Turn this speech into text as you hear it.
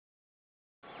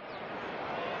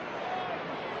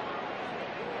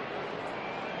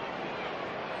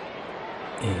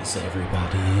Is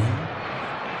everybody in?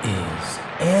 Is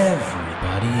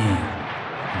everybody in?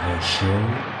 The show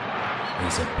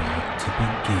is about to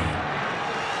begin.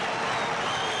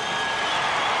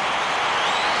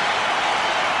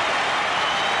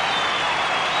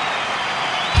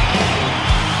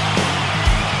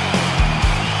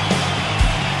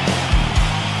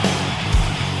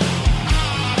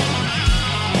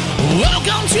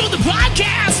 Welcome to the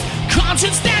podcast,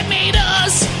 concerts that made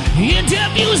us,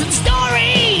 interviews and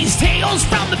stories, tales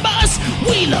from the bus.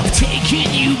 We love taking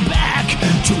you back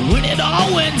to when it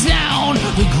all went down,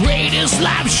 the greatest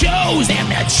live shows and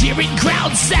that cheering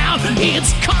crowd sound.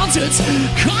 It's concerts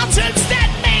that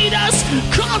made us,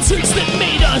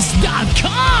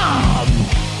 concertsthatmadeus.com.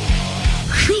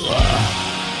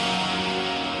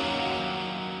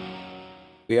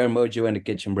 We are Mojo and the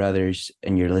Kitchen Brothers,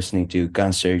 and you're listening to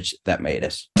Concerts That Made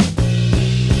Us.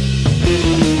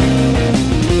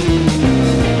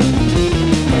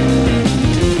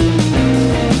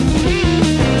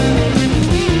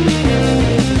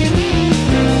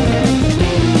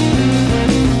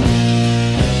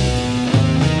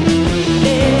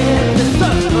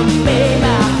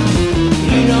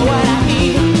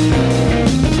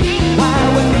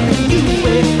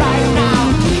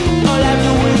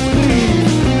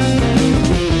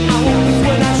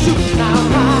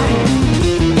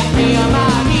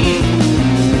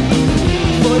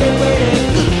 Put it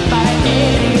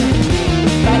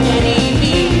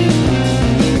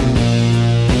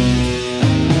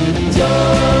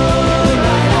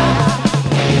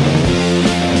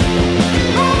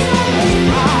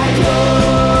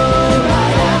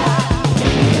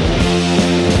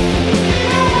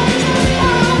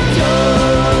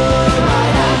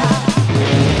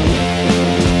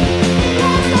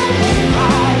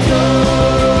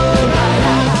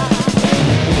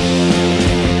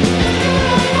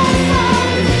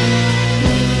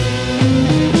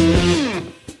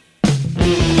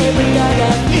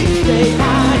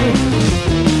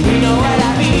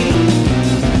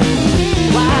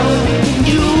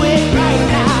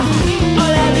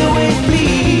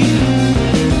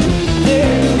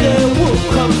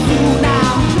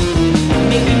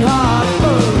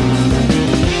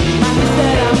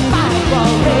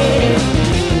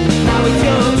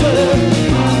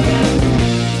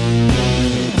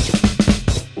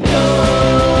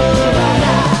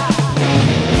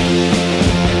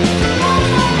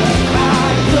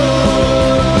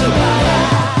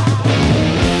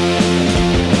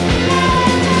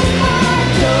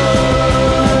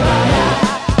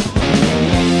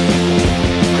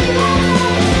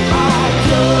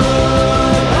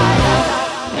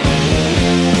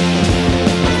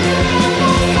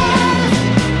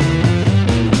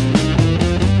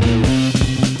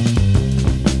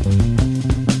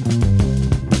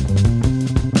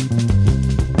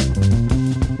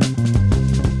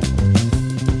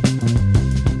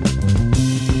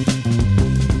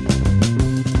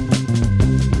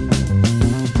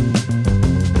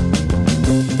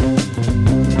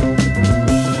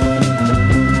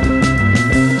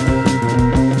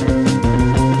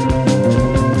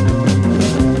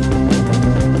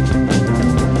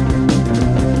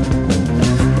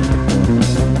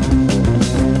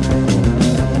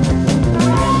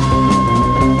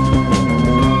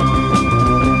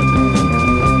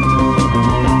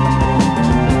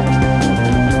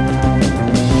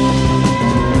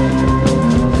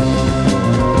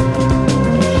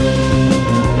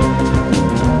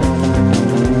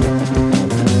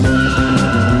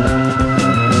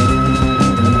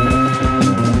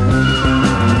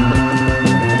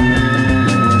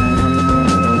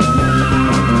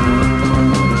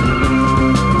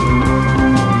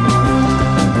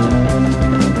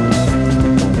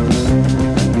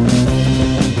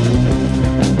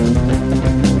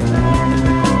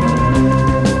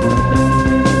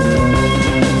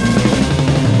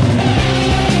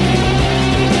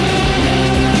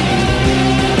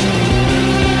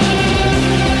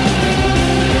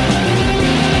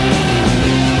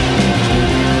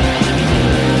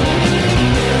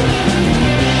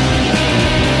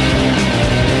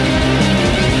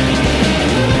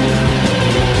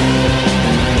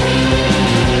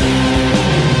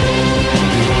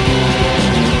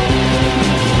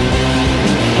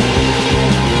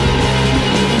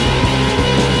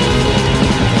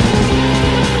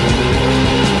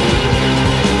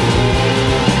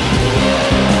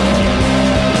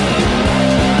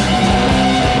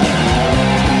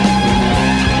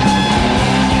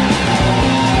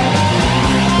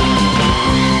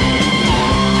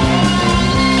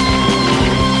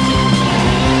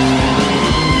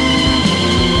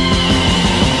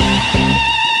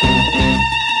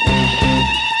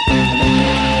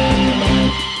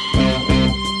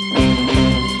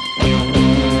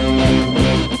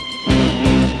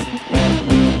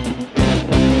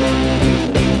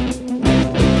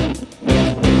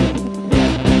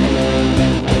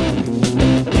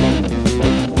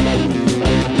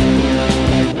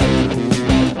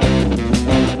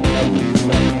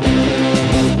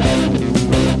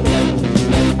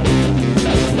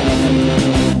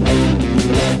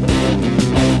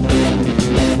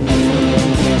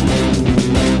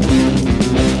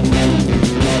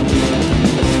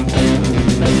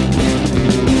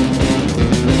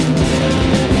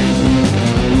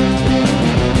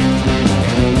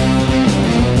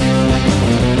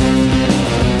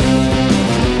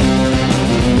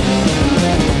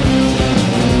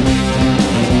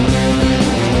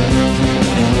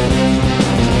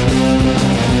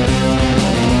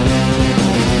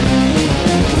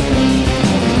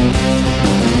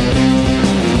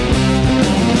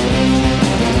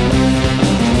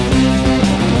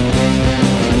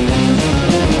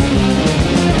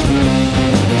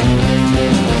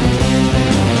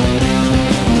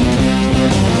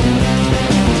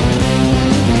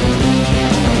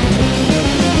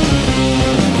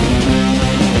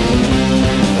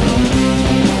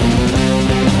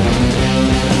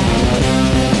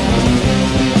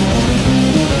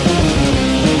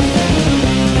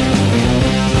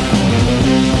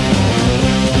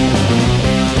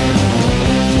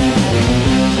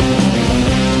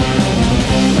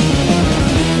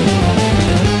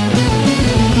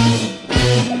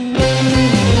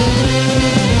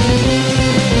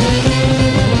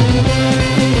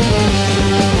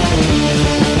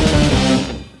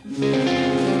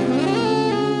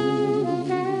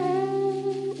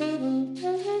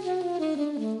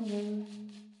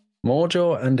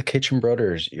Mojo and the Kitchen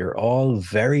Brothers, you're all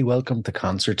very welcome to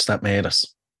Concerts That Made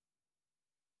Us.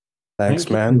 Thanks,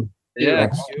 Thank man. you. Yeah.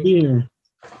 Thanks. To be here.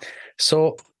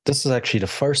 So this is actually the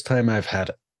first time I've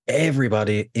had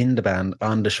everybody in the band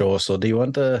on the show. So do you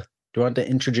want to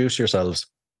introduce yourselves?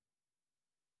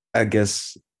 I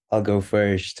guess I'll go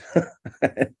first.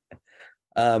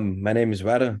 My name is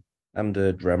Vada. I'm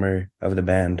the drummer of the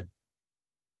band.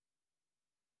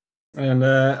 And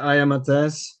I am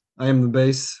Matthijs. I am the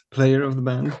bass player of the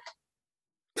band.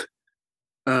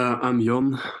 I'm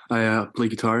Jon. I play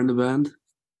guitar in the band.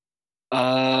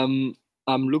 I'm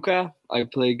Luca. I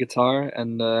play guitar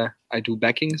and I do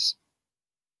backings.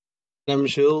 I'm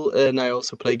Jules, and I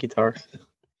also play guitar.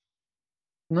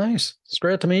 Nice. It's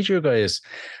great to meet you guys.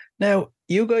 Now,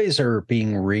 you guys are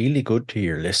being really good to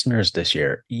your listeners this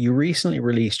year. You recently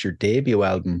released your debut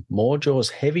album, Mojo's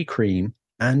Heavy Cream,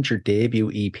 and your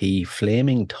debut EP,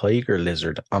 Flaming Tiger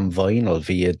Lizard, on vinyl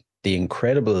via the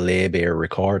incredible Laybear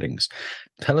Recordings.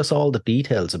 Tell us all the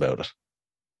details about it.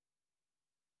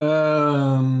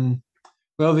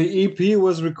 Well, the EP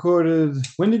was recorded.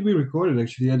 When did we record it,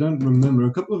 actually? I don't remember.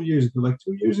 A couple of years ago, like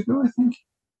 2 years ago, I think.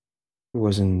 It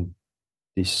was in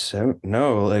December.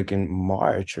 No, like in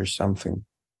March or something.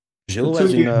 Jules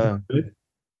was in.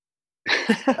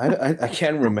 I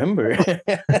can't remember.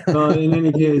 In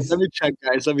any case, Let me check,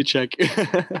 guys. Let me check.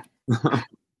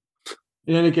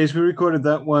 in any case, we recorded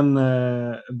that one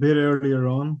a bit earlier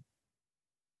on,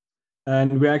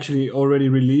 and we actually already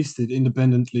released it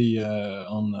independently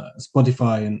on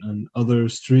Spotify and other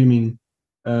streaming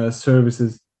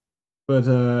services.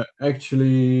 But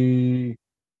actually,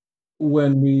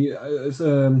 when we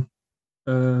a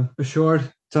short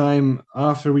time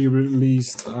after we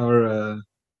released our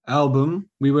album,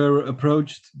 we were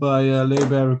approached by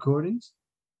Laybear Recordings,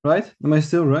 right? Am I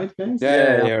still right, guys?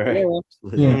 Yeah, you're right.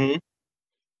 Yeah. Mhm.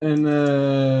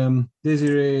 And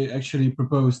Desiree actually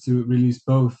proposed to release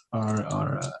both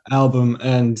our album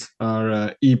and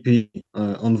our EP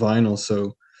on vinyl.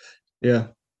 So, yeah,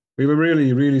 we were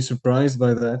really, really surprised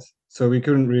by that. So we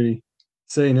couldn't really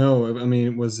say no. I mean,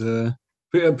 it was a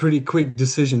pretty quick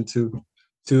decision to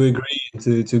agree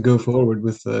to go forward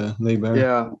with Laybear.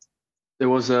 Yeah, it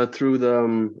was through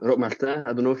the Rob Martin.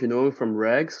 I don't know if you know him from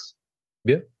Rags.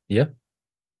 Yeah.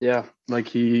 Yeah,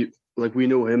 we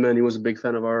know him and he was a big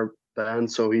fan of our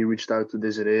band, so he reached out to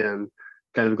Desiree and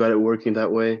kind of got it working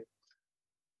that way.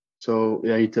 So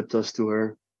yeah, he tipped us to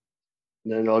her.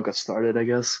 And then it all got started, I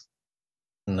guess.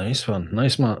 Nice one.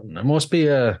 Nice one. It must be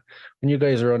when you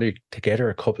guys are only together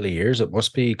a couple of years, it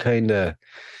must be kind of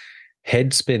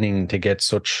head spinning to get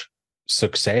such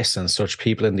success and such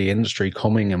people in the industry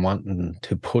coming and wanting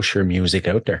to push your music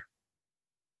out there.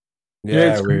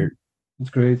 Yeah, it's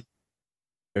great.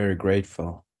 very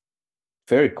grateful.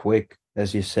 Very quick,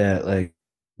 as you said. Like,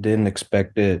 didn't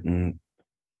expect it, and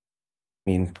I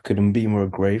mean, couldn't be more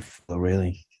grateful,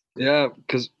 really. Yeah,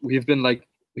 because we've been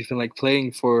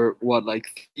playing for what,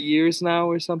 like 3 years now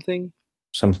or something.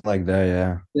 Something like that,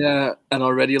 yeah. Yeah, and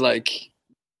already like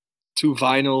 2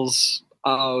 vinyls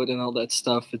out and all that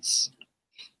stuff. It's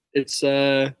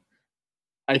I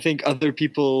think other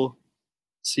people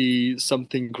see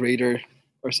something greater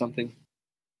or something.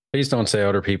 Please don't say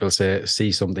other people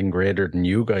see something greater than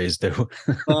you guys do.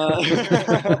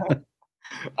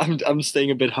 I'm staying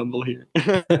a bit humble here.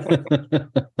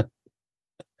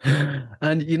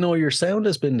 And you know, your sound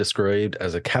has been described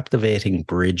as a captivating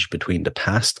bridge between the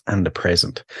past and the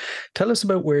present. Tell us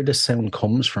about where this sound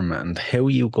comes from and how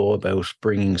you go about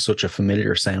bringing such a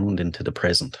familiar sound into the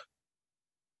present.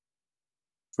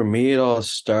 For me, it all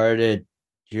started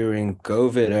during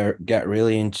COVID. I got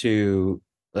really into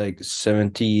like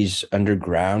 70s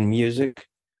underground music.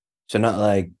 So not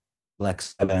like Black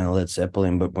Sabbath and Led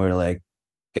Zeppelin, but more like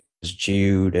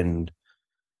Jude and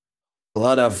a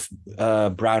lot of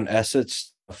Brown Acid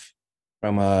stuff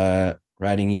from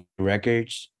Riding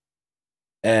Records.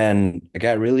 And I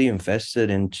got really invested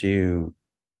into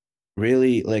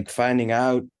really like finding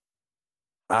out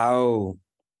how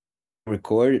to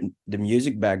record the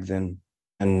music back then.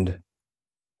 And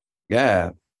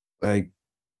yeah, like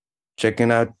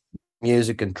checking out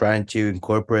music and trying to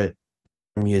incorporate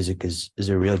music is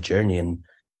a real journey, and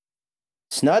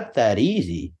it's not that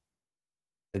easy.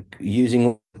 Like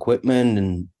using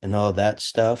equipment and all that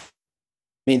stuff.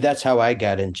 I mean, that's how I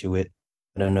got into it.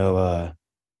 I don't know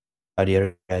how the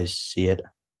other guys see it.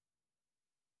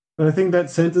 But I think that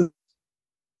sentence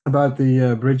about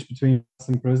the bridge between past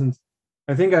and present,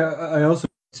 I think I also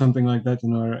something like that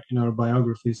in our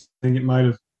biographies. I think it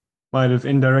might have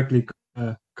indirectly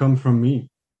come from me.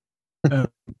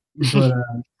 But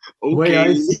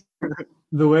Okay.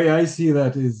 the way I see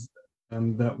that is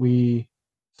that we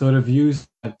sort of used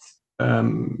at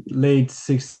late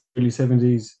 60s, early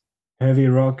 70s heavy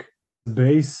rock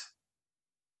bass,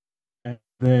 and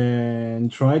then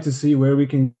try to see where we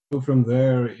can go from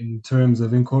there in terms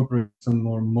of incorporating some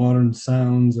more modern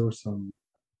sounds or some,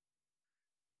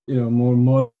 more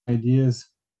modern ideas.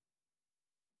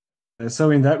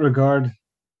 So in that regard,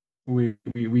 we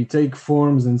take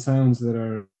forms and sounds that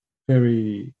are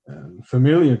very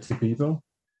familiar to people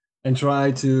and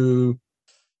try to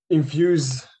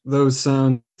infuse those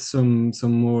sounds some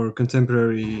more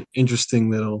contemporary, interesting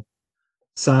little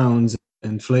sounds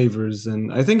and flavors.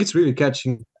 And I think it's really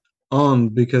catching on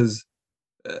because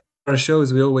our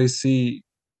shows we always see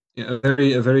a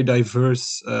very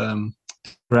diverse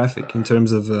graphic in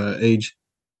terms of age.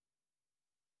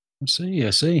 I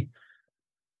see.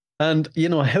 And,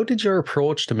 how did your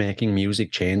approach to making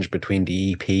music change between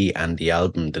the EP and the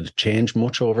album? Did it change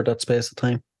much over that space of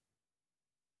time?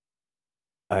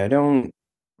 I don't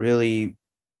really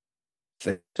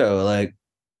think so. Like,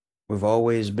 we've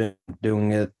always been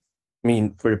doing it. I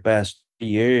mean, for the past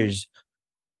years,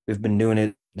 we've been doing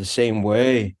it the same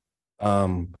way.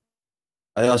 Um,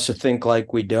 I also think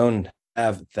like we don't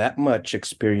have that much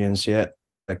experience yet,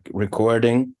 like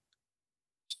recording.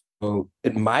 So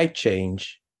it might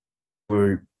change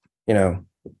for, you know,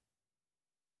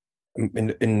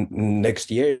 in next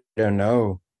year. I don't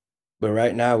know. But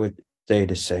right now it stay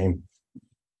the same.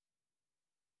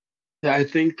 Yeah, I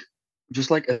think just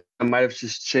like it might have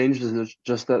just changed, is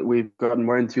just that we've gotten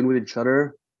more in tune with each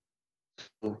other.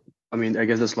 I mean, I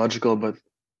guess that's logical, but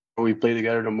when we play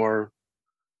together, the more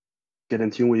get in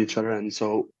tune with each other, and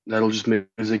so that'll just make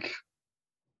music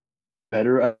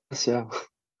better. I guess, yeah.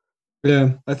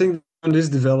 Yeah, I think sound is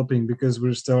developing because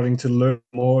we're starting to learn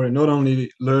more, and not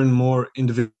only learn more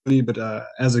individually, but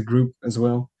as a group as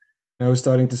well. Now we're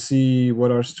starting to see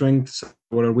what our strengths,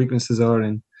 what our weaknesses are,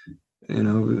 and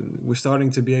we're starting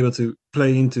to be able to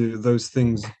play into those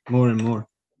things more and more.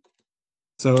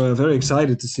 So very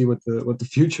excited to see what the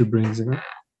future brings.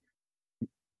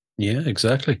 Yeah,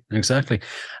 exactly. Exactly.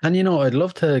 And, I'd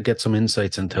love to get some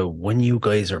insights into when you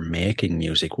guys are making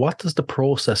music. What does the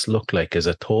process look like? Is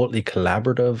it totally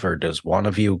collaborative, or does one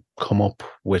of you come up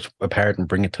with a part and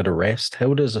bring it to the rest?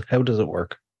 How does it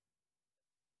work?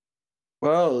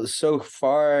 Well, so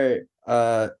far,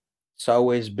 it's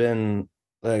always been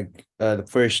like the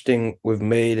first thing we've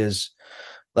made is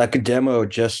like a demo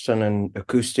just on an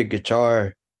acoustic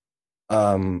guitar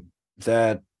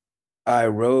that I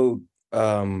wrote.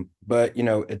 But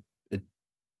it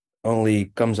only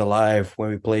comes alive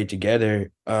when we play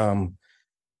together.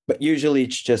 But usually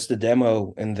it's just a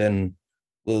demo, and then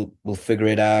we'll figure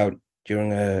it out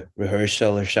during a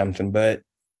rehearsal or something. But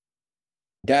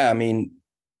yeah, I mean,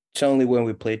 it's only when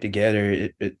we play together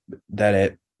that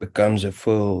it becomes a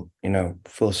full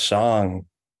song.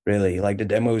 Really, like the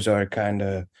demos are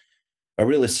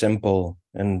really simple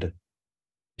and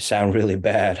sound really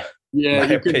bad, in Yeah,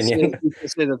 my opinion. you could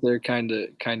say that they're kind of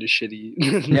shitty.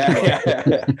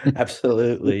 Yeah,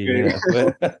 absolutely. Okay.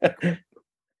 But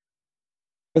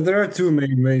But there are two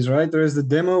main ways, right? There is the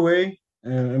demo way,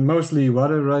 and mostly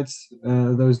Wada writes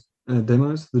those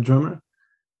demos, the drummer.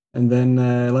 And then,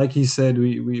 like he said,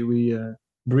 we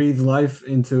breathe life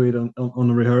into it on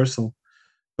a rehearsal.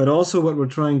 But also, what we're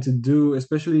trying to do,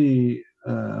 especially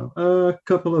a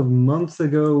couple of months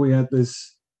ago, we had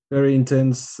this very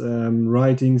intense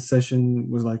writing session. It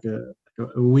was like a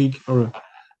week or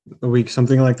a week,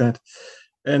 something like that.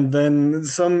 And then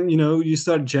you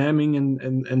start jamming, and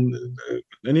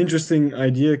an interesting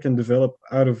idea can develop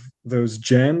out of those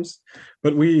jams.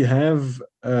 But we have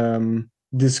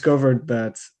discovered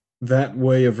that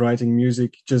way of writing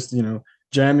music, just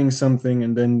jamming something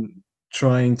and then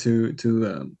trying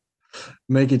to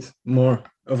make it more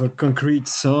of a concrete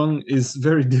song is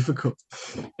very difficult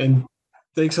and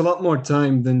takes a lot more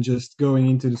time than just going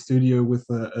into the studio with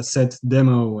a set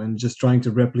demo and just trying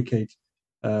to replicate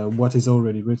what is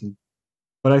already written.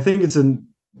 But I think it's a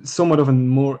somewhat of a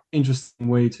more interesting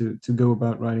way to go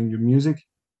about writing your music.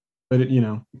 But it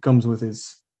comes with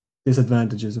its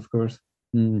disadvantages, of course.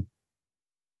 Mm.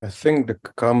 I think the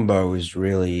combo is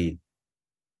really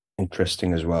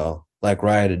interesting as well. Like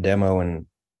write a demo and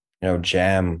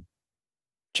jam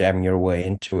your way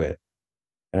into it.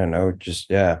 I don't know,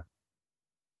 just yeah,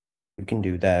 you can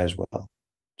do that as well.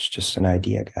 It's just an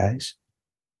idea, guys.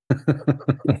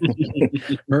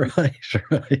 Right,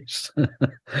 right.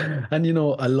 And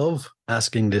I love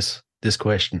asking this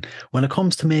question. When it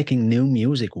comes to making new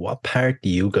music, what part do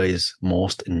you guys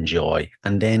most enjoy?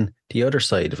 And then the other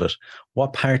side of it,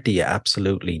 what part do you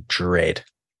absolutely dread?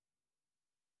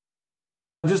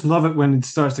 I just love it when it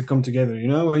starts to come together. You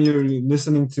know, when you're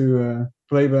listening to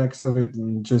playbacks of it,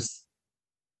 and just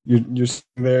you're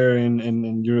sitting there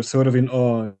and you're sort of in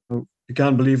awe. You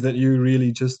can't believe that you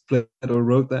really just played that or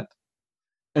wrote that.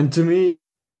 And to me,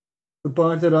 the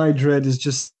part that I dread is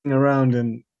just sitting around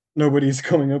and nobody's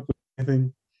coming up with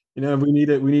anything. You know, we need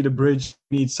a bridge,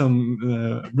 we need some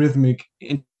rhythmic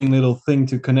interesting little thing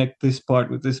to connect this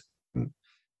part with this.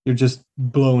 You're just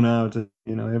blown out.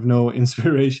 You know, you have no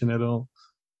inspiration at all.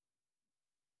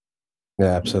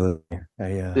 Yeah, absolutely.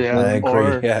 Yeah, I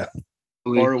agree. Yeah.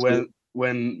 or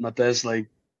when Matthias like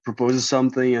proposes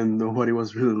something and nobody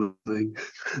was really listening.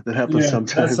 That happens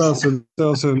sometimes. That's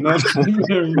also not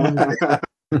very nice.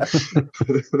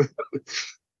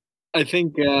 I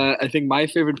think my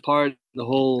favorite part, the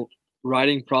whole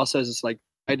writing process, is like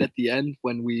right at the end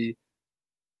when we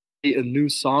play a new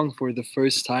song for the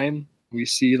first time. We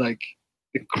see like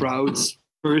the crowd's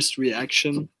first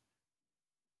reaction.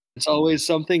 It's always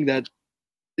something that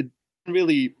it doesn't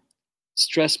really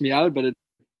stress me out, but it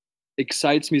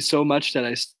excites me so much that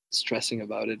I start stressing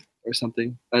about it or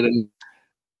something. I don't.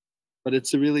 But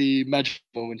it's a really magical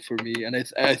moment for me, and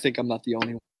I think I'm not the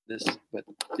only one in this. But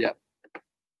yeah.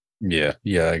 Yeah,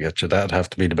 I get you. That'd have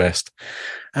to be the best.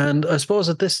 And I suppose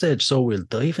at this stage, so we'll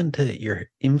dive into your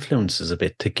influences a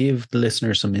bit to give the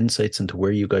listeners some insights into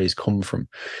where you guys come from.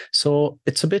 So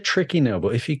it's a bit tricky now,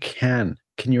 but if you can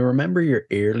you remember your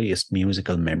earliest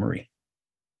musical memory?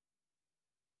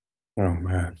 Oh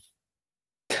man.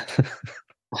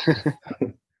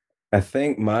 I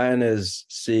think mine is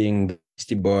seeing the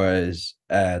Beastie Boys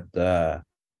at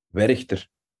Werchter.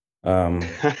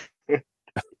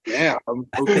 Yeah.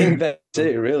 I think that's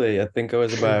it, really. I think I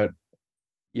was about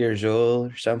years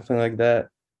old or something like that.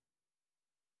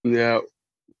 Yeah,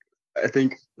 I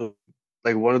think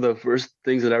like one of the first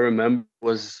things that I remember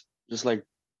was just like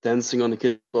dancing on the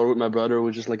kitchen floor with my brother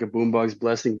with just like a boombox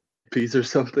blasting piece or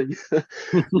something.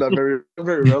 Not very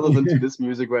relevant to this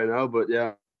music right now, but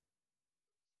yeah.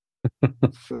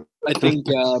 I think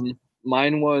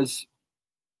mine was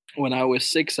when I was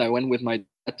 6. I went with my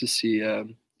dad to see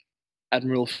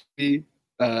Admiral Fee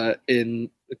in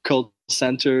the Cultural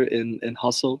Center in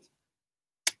Hasselt.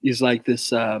 He's like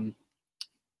this Belgian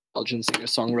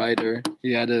singer-songwriter.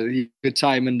 He had a good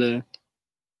time in the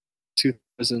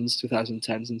 2000s,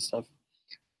 2010s and stuff.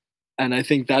 And I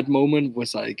think that moment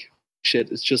was like,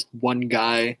 shit, it's just one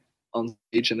guy on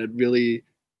stage, and it really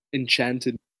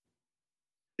enchanted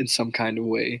in some kind of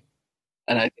way.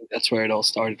 And I think that's where it all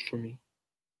started for me.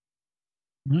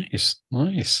 Nice.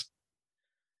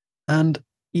 And,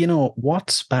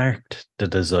 what sparked the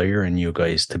desire in you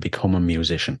guys to become a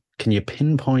musician? Can you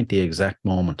pinpoint the exact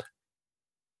moment?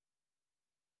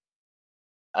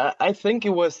 I think it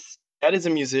was Dad is a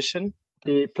musician.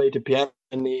 He played the piano,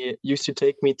 and he used to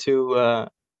take me to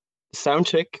sound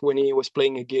check when he was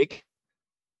playing a gig,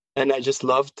 and I just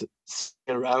loved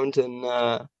sitting around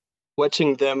and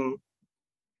watching them.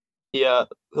 Yeah,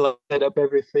 set up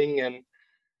everything and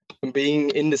being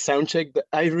in the sound check.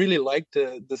 I really liked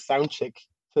the sound check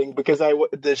thing because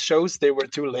the shows, they were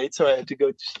too late, so I had to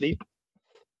go to sleep.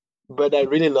 But I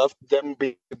really loved them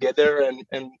being together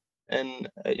and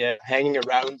yeah, hanging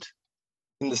around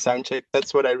in the sound check.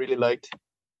 That's what I really liked.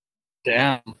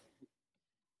 Damn.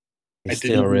 He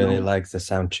still really likes the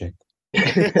sound check.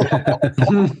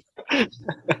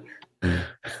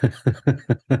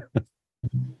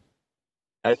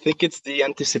 I think it's the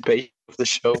anticipation of the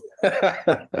show.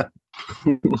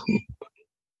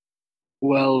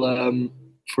 Well,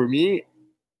 for me,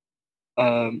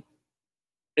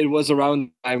 it was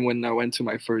around the time when I went to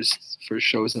my first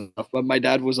shows and stuff. But my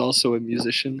dad was also a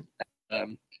musician.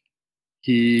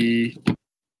 He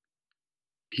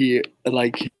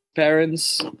like, his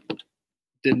parents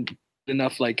didn't put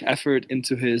enough like effort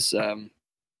into his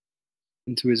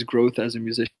growth as a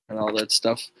musician and all that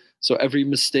stuff. So every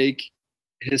mistake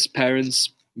his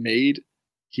parents made,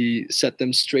 he set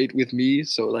them straight with me.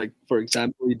 So like, for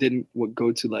example, he didn't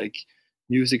go to like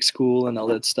music school and all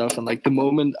that stuff. And like the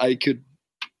moment I could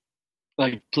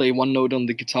like play one note on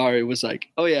the guitar, it was like,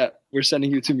 oh yeah, we're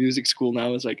sending you to music school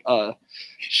now. It's like,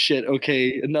 shit,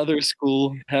 okay, another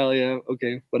school, hell yeah,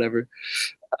 okay, whatever.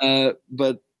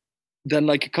 But then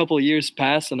like a couple of years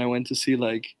passed, and I went to see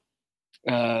like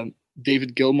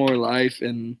David Gilmour live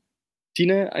in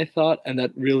Tina, I thought, and that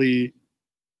really,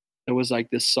 there was like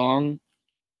this song.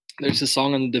 There's a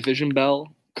song on the Division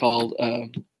Bell called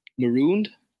Marooned,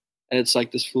 and it's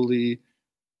like this fully,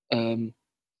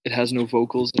 it has no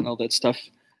vocals and all that stuff.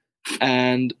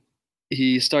 And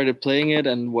he started playing it,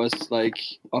 and was like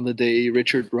on the day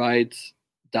Richard Wright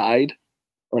died,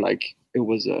 or like it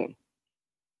was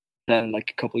then,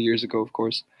 like a couple years ago, of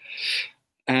course.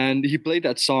 And he played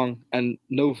that song and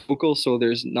no vocal, so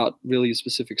there's not really a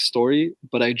specific story,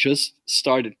 but I just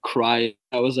started crying.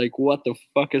 I was like, what the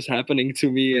fuck is happening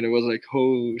to me? And it was like,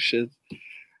 oh shit.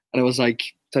 And I was like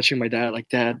touching my dad, like,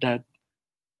 dad,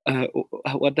 uh,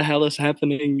 what the hell is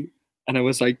happening? And I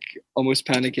was like almost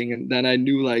panicking. And then I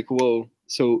knew, like, whoa,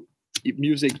 so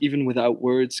music, even without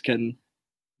words, can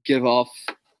give off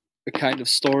a kind of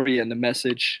story and a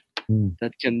message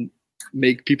that can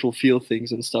make people feel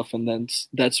things and stuff. And then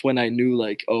that's when I knew,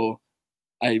 like, oh,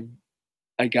 I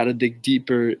gotta dig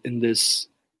deeper in this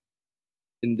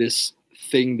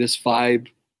thing, this vibe,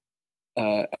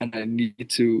 and I need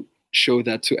to show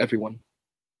that to everyone,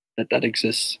 that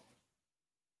exists.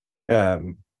 I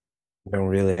don't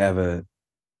really have a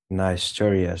nice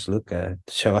story as look at,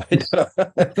 so I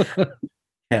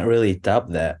can't really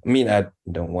top that. I mean, I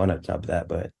don't want to top that,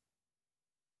 but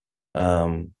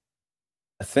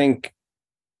I think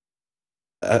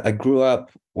I grew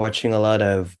up watching a lot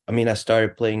of. I mean, I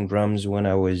started playing drums when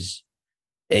I was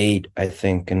 8, I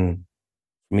think, and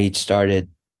for me it started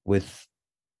with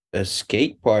a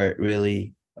skate part,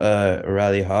 really, a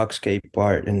Rally Hawk skate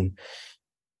part, and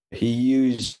he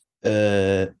used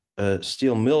a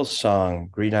Steel Mill song,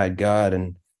 Green Eyed God,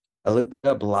 and I looked it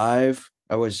up live.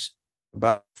 I was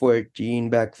about 14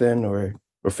 back then, or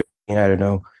 15, I don't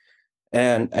know.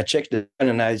 And I checked it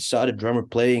and I saw the drummer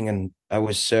playing, and I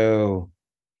was so,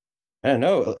 I don't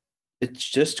know, it's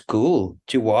just cool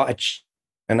to watch.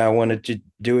 And I wanted to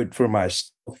do it for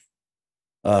myself.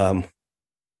 Um,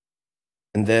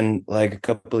 and then like a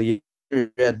couple of years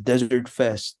at Desert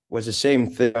Fest was the same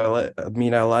thing. I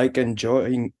mean, I like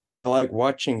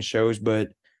watching shows, but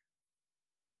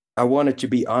I wanted to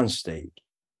be on stage.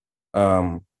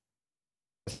 Um,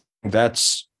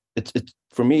 that's it's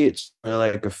for me. It's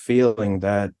like a feeling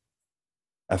that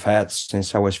I've had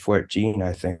since I was 14.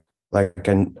 I think like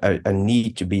I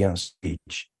need to be on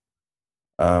stage.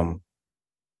 Um,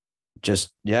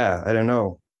 just yeah, I don't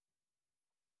know.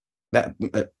 That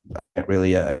I can't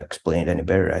really explain it any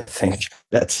better. I think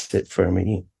that's it for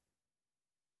me.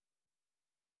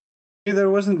 There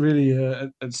wasn't really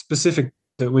a specific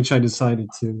at which I decided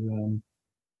to I'm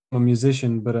a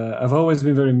musician, but I've always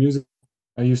been very musical.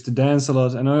 I used to dance a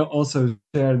lot, and I also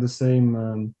share the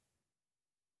same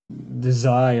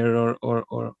desire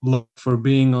or love for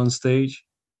being on stage,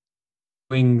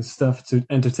 doing stuff to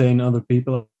entertain other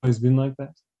people. I've always been like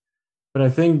that. But I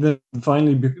think that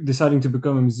finally deciding to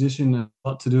become a musician had a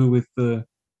lot to do with the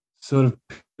sort of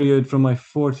period from my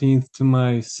 14th to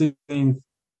my 16th,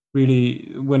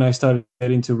 really, when I started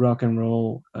getting into rock and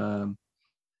roll.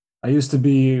 I used to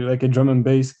be like a drum and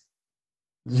bass,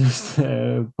 just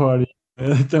party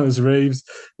those raves.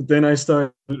 But then I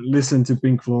started listening to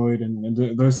Pink Floyd,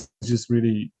 and those just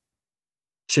really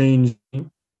changed me.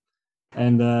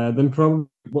 And then probably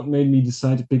what made me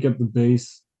decide to pick up the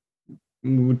bass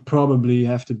would probably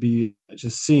have to be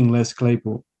just seeing Les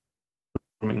Claypool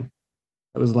performing.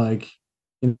 It was like,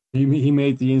 you know, he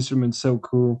made the instrument so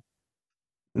cool,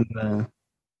 and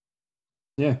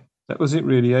yeah, that was it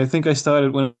really. I think I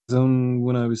started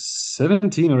when I was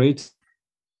 17 or 18.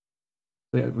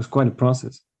 So yeah, it was quite a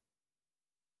process.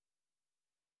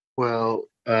 Well,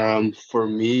 for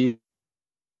me,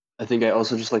 I think I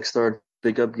also just like started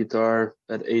pick up guitar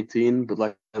at 18, but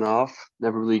like and off.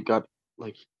 Never really got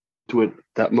like to it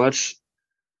that much.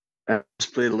 I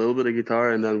just played a little bit of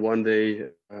guitar, and then one day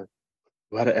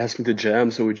had to ask me to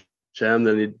jam, so we jammed,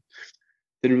 and he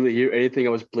didn't really hear anything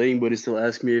I was playing, but he still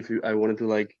asked me if I wanted to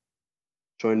like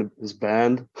join his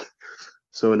band.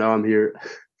 So now I'm here.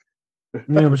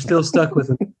 Yeah, we're still stuck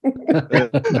with it.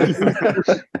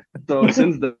 So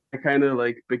since then, I kind of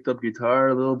like picked up guitar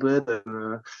a little bit,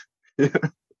 and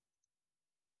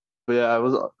but yeah, I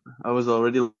was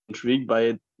already intrigued by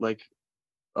it. Like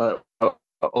I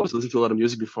always listened to a lot of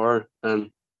music before, and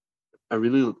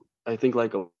I think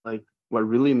like what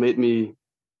really made me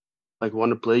like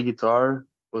want to play guitar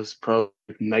was probably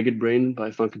like Maggot Brain by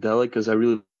Funkadelic, because I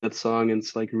really like that song, and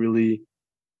it's like really,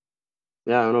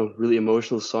 yeah, I don't know, really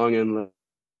emotional song. And like,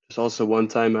 there's also one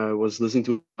time I was listening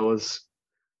to it, I was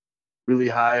really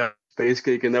high on space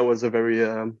cake, and that was a very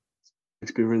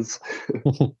experience.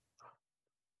 But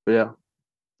yeah,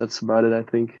 that's about it, I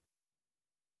think.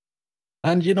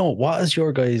 And what is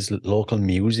your guys' local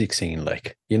music scene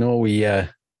like?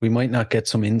 We might not get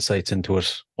some insights into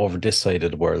it over this side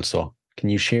of the world. So can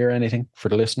you share anything for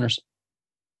the listeners?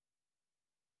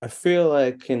 I feel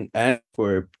like in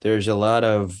Antwerp, there's a lot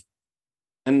of,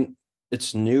 and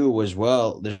it's new as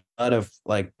well. There's a lot of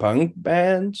like punk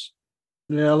bands.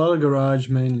 Yeah, a lot of garage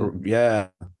mainly. Yeah,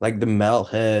 like the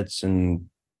Meltheads and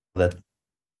that.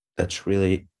 that's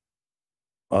really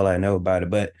all I know about it.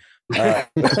 But but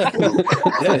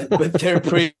they're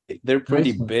pretty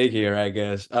Nice one. big here, I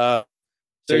guess. So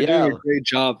They're doing yeah, a great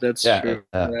job. That's yeah, true.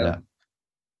 yeah.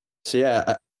 So yeah,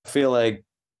 I feel like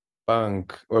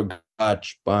punk or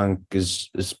garage punk is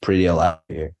pretty alive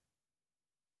here.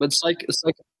 But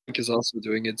Psychedelic is also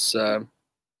doing its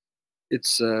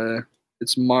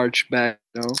its march back.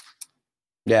 You know,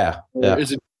 Yeah, or yeah,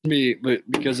 is it me? But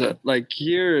because like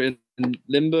here in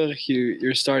Limburg,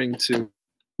 you're starting to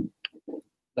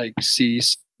like see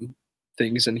some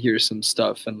things and hear some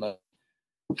stuff, and like,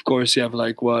 of course you have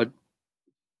like what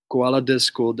Koala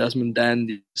Disco, Desmond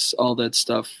Dandies, all that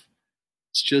stuff.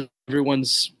 It's just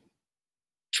everyone's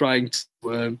trying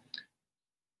to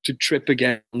trip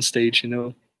again on stage, you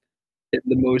know, in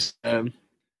the most uh,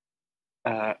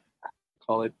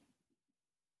 call it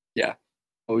yeah,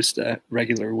 most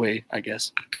regular way, I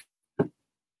guess.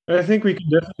 I think we can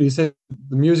definitely say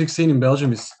the music scene in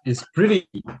Belgium is pretty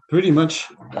much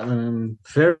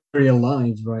very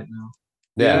alive right now.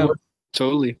 yeah, Yeah,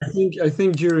 totally. I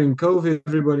think during COVID,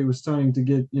 everybody was starting to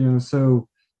get so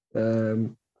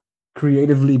um,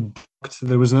 creatively blocked.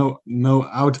 There was no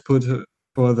output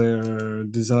for their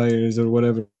desires or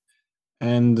whatever,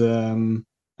 and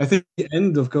I think the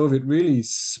end of COVID really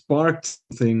sparked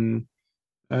something.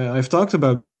 I've talked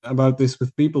about this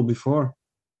with people before,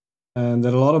 and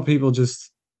that a lot of people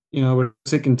just were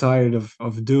sick and tired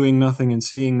of doing nothing and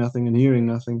seeing nothing and hearing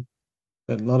nothing.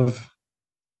 That a lot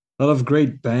of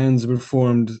great bands were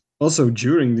formed also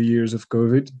during the years of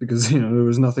COVID because there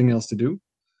was nothing else to do.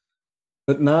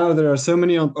 But now there are so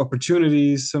many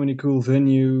opportunities, so many cool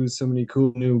venues, so many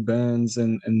cool new bands,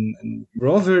 and we're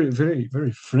all very, very,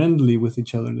 very friendly with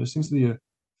each other. There seems to be a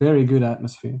very good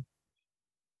atmosphere.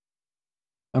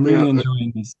 I'm Yeah, really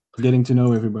enjoying this, getting to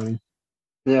know everybody.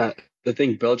 yeah. I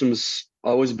think Belgium's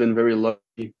always been very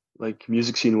lucky, like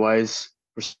music scene wise.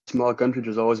 For a small country,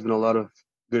 there's always been a lot of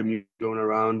good music going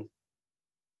around.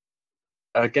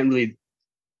 I can't really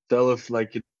tell if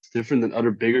like it's different than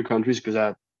other bigger countries because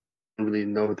I don't really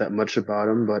know that much about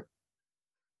them. But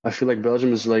I feel like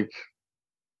Belgium is like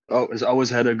has always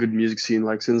had a good music scene,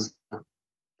 like since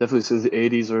definitely since the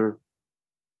 80s or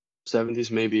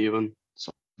 70s, maybe even. So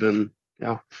then,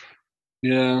 yeah,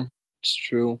 Yeah, it's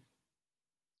true.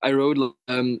 I wrote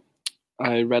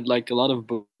I read like a lot of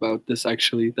books about this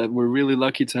actually that we're really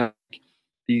lucky to have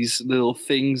these little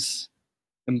things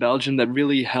in Belgium that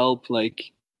really help like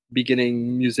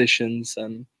beginning musicians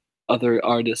and other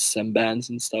artists and bands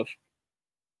and stuff.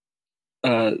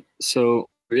 So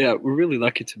yeah, we're really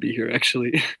lucky to be here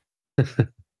actually.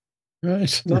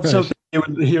 Right, Not right. something you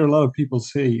would hear a lot of people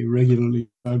say regularly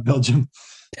about Belgium.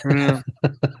 Yeah.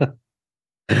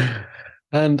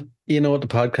 And you know what the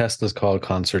podcast is called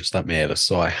Concerts That Made Us.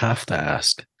 So I have to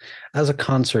ask, as a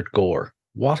concert goer,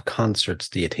 what concerts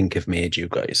do you think have made you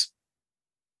guys?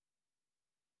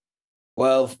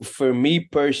 Well, for me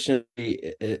personally,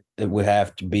 it would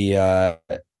have to be I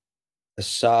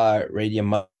saw Radio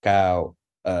Macau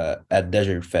at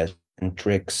Desert Fest and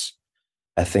Tricks,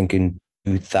 I think in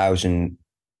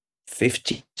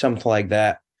 2015, something like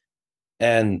that.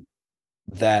 And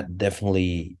that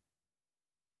definitely,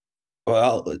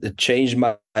 well, it changed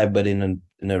my life, but in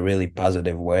a really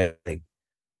positive way. Like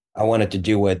I wanted to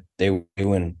do what they were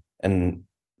doing, and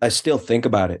I still think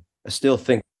about it. I still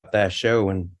think about that show,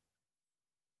 and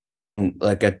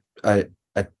like I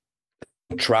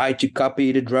tried to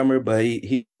copy the drummer, but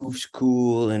he moves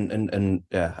cool, and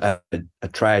yeah, I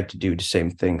tried to do the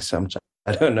same thing sometimes.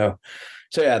 I don't know.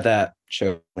 So yeah, that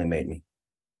show really made me.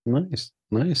 Nice,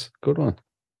 nice, good one.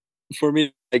 For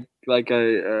me, like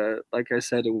I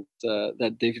said, it was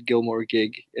that David Gilmour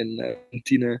gig in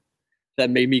Argentina that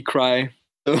made me cry.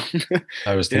 So,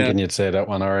 I was yeah, thinking you'd say that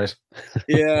one, all right.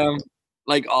 yeah,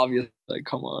 like obvious, like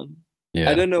come on. I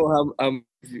Yeah. don't know how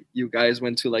you guys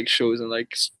went to like shows and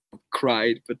like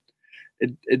cried, but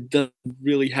it doesn't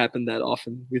really happen that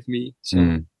often with me. So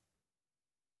Mm.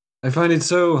 I find it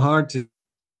so hard to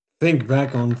think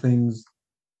back on things.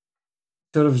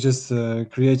 Sort of just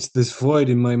creates this void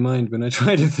in my mind when I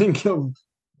try to think of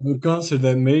a concert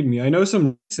that made me. I know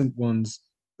some recent ones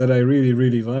that I really,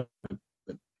 really like, but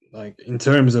like in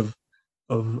terms of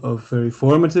very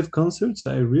formative concerts,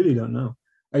 I really don't know.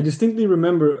 I distinctly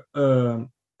remember,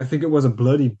 I think it was a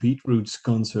Bloody Beetroots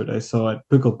concert I saw at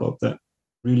Pukkelpop that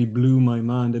really blew my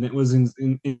mind, and it was in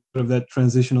sort of that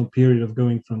transitional period of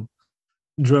going from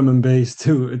drum and bass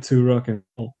to rock and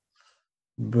roll.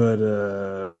 But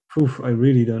I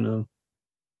really don't know.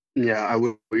 yeah, I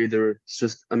would either. It's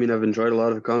just, I mean, I've enjoyed a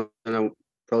lot of content, and I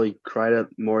probably cried at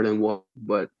more than one,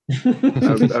 but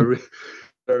I, I, re-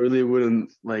 I really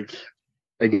wouldn't like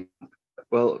again,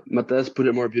 well, Matthias put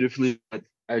it more beautifully, but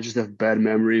I just have bad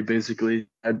memory, basically.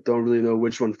 I don't really know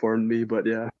which one formed me, but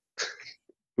yeah,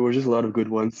 there were just a lot of good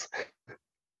ones.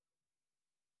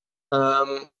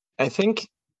 I think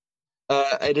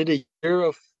I did a year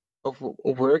of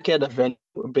work at a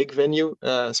big venue,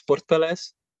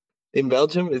 Sportpaleis in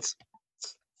Belgium. It's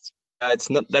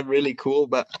not that really cool,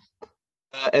 but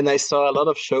and I saw a lot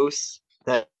of shows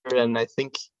there, and I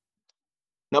think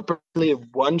not really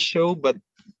one show, but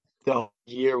the whole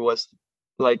year was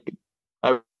like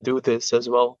I would do this as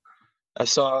well. I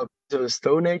saw the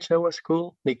Stone Age, that was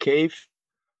cool. Nick Cave,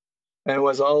 and it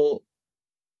was all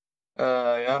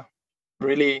yeah,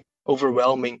 really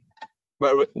overwhelming,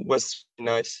 but it was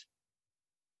nice.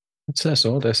 It says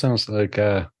so. That sounds like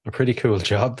a pretty cool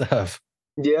job to have.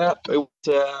 Yeah, it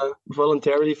was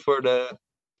voluntarily for the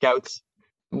scouts.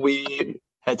 We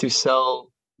had to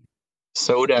sell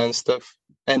soda and stuff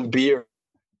and beer.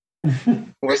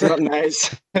 It was not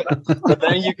nice, but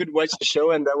then you could watch the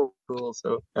show and that was cool.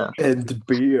 So yeah, And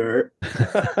beer.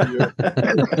 yeah,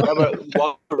 but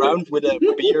walk around with a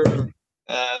beer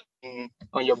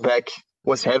on your back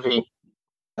was heavy.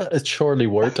 It's surely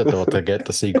worth it though to get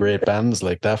to see great bands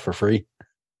like that for free.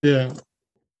 Yeah.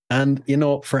 And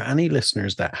for any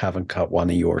listeners that haven't caught one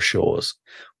of your shows,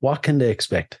 what can they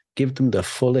expect? Give them the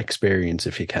full experience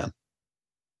if you can.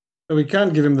 We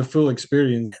can't give them the full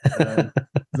experience.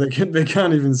 They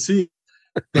can't even see.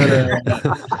 But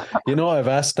I've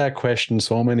asked that question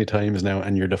so many times now,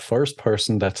 and you're the first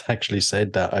person that's actually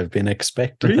said that. I've been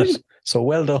expecting Really? it. So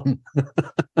well done.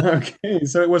 Okay,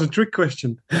 so it was a trick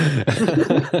question.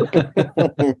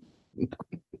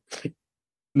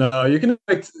 No, you can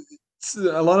expect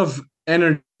a lot of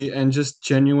energy and just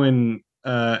genuine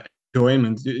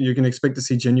enjoyment. You can expect to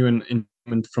see genuine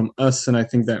enjoyment from us, and I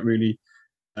think that really,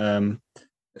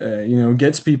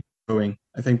 gets people going.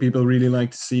 I think people really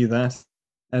like to see that,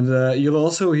 and you'll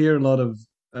also hear a lot of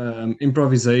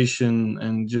improvisation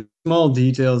and just small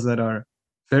details that are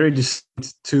very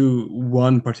distinct to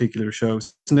one particular show.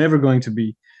 It's never going to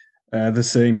be the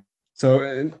same.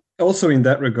 So also in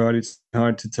that regard, it's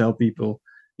hard to tell people,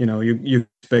 you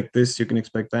expect this, you can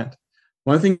expect that.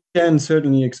 One thing you can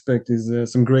certainly expect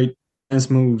is some great dance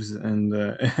moves and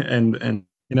and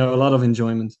a lot of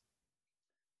enjoyment.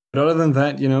 But other than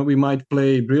that, we might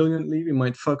play brilliantly, we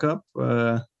might fuck up.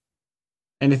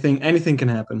 Anything can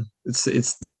happen.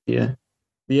 It's yeah,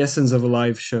 the essence of a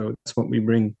live show. That's what we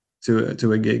bring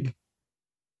to a gig.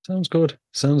 Sounds good.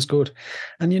 Sounds good.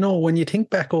 And when you think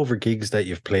back over gigs that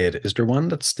you've played, is there one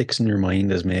that sticks in your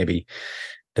mind as maybe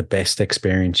the best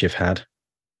experience you've had?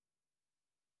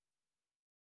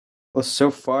 Well,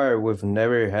 so far we've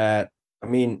never had. I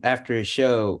mean, after a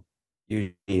show,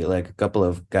 usually like a couple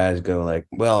of guys go like,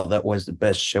 "Well, that was the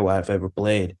best show I've ever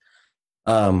played."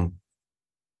 But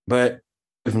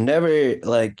we've never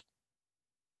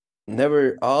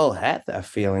all had that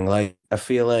feeling. Like I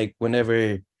feel like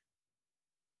whenever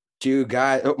you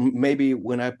guys, maybe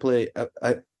when I play,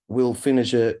 we'll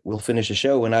finish a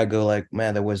show and I go like,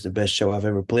 "Man, that was the best show I've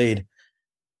ever played,"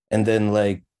 and then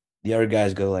like the other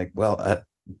guys go like, "Well,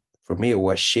 for me it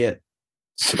was shit."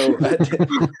 So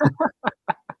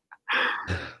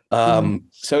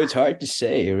so it's hard to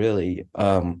say, really.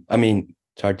 I mean,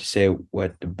 it's hard to say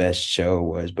what the best show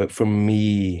was, but for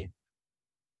me,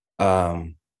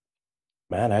 man,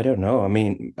 I don't know. I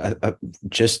mean, I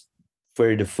just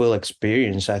for the full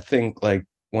experience, I think like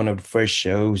one of the first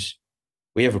shows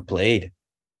we ever played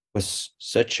was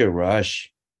such a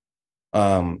rush.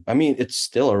 I mean, it's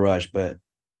still a rush, but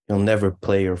you'll never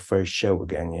play your first show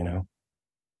again.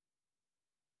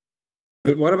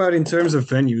 But what about in terms of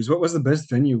venues? What was the best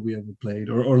venue we ever played,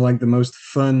 or like the most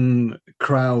fun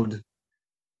crowd?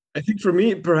 I think for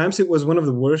me, perhaps it was one of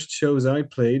the worst shows I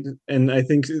played, and I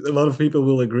think a lot of people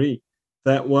will agree.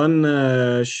 That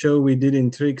one show we did in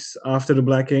Trix after the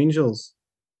Black Angels.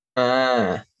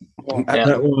 Yeah.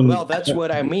 That one. Well, that's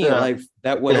what I mean. Yeah. Like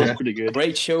that was That was a pretty good.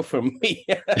 great show for me. Me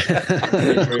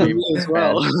as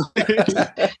well.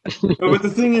 But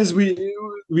the thing is,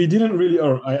 we didn't really,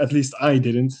 or at least I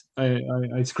didn't.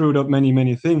 I screwed up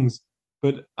many things.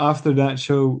 But after that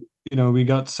show, we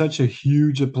got such a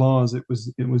huge applause. It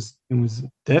was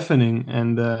deafening,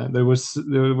 and there was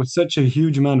such a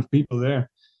huge amount of people there.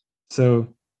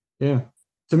 So yeah,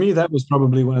 to me that was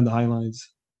probably one of the highlights.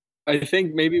 I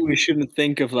think maybe we shouldn't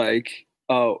think of like,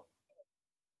 oh,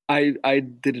 I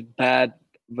did it bad,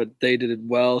 but they did it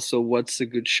well. So what's a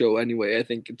good show anyway? I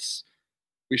think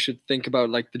we should think about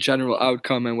like the general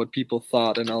outcome and what people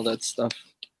thought and all that stuff.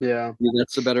 Yeah.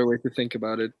 That's a better way to think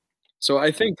about it. So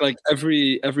I think like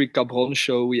every Cabron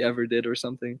show we ever did or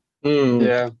something,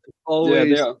 Yeah, Always,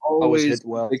 they always always hit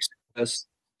well. big success.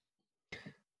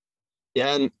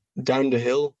 Yeah, and Down the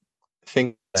Hill, I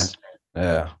think it's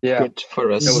Yeah. Yeah, good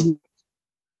for us. that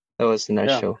That was a nice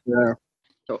yeah. show. Yeah.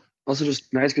 So also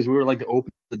just nice because we were like the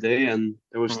open of the day, and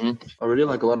there was already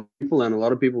like a lot of people, and a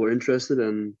lot of people were interested,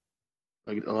 and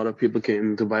like a lot of people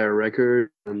came to buy our record,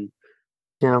 and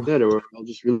Yeah. they were all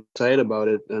just really excited about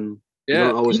it. And you Yeah,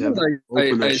 don't always even have like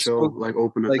open I a show, spoke like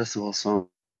open a like festival. So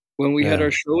when we had Yeah.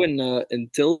 our show in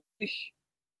Tilburg.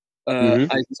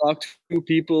 Mhm. I talked to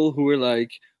people who were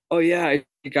like, "Oh yeah,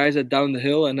 you guys are down the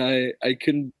hill," and I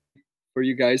couldn't wait for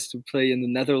you guys to play in the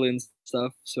Netherlands and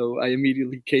stuff. So I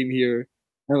immediately came here.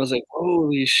 And I was like,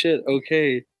 "Holy shit!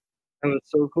 Okay, that was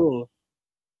so cool."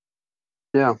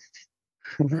 yeah,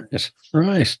 Right,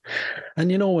 right.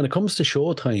 And when it comes to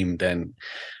showtime, then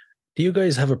do you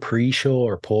guys have a pre-show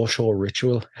or post-show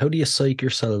ritual? How do you psych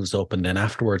yourselves up, and then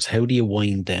afterwards, how do you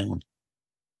wind down?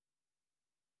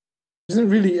 Isn't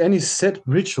really any set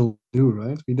ritual to do,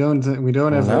 right? We don't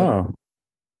have No.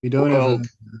 a no,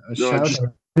 shout just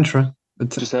or mantra. But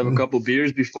just have a couple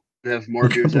beers before and have more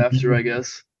beers after, I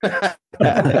guess.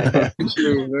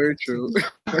 True, very true.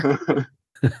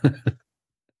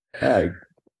 I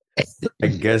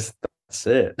guess that's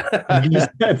it.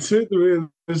 that's it. We're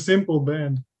a simple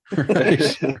band.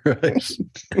 Right, right.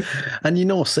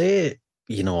 And say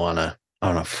on a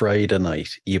Friday night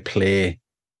you play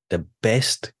the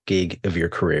best gig of your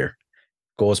career,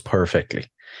 goes perfectly.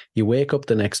 You wake up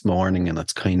the next morning and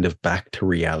it's kind of back to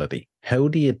reality. How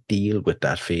do you deal with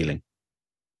that feeling?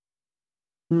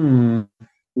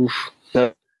 Oof.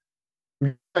 I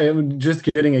am just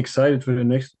getting excited for the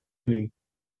next thing.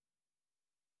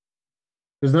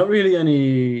 There's not really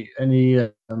any. I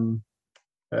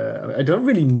don't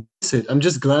really miss it. I'm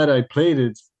just glad I played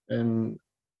it, and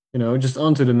just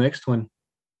on to the next one.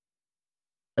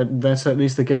 That's at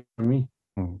least the case for me.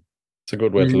 It's a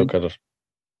good way to look at it.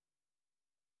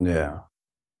 Yeah.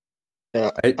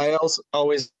 Yeah, I also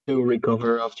always do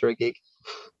recover after a gig.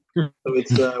 So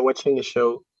it's watching a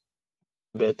show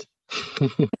a bit.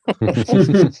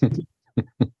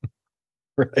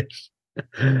 Right.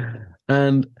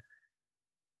 And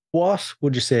what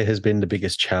would you say has been the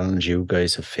biggest challenge you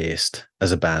guys have faced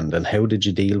as a band, and how did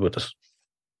you deal with it?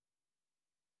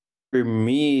 For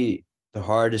me, the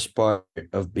hardest part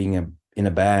of being in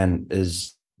a band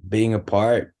is being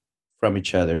apart from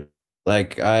each other.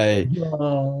 Like but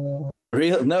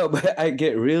I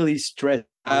get really stressed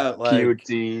out like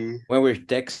Cutie. when we're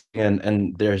texting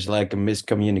and there's like a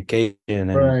miscommunication,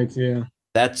 and Right, yeah.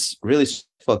 that's really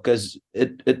because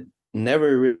it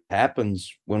never really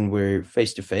happens when we're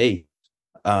face to face.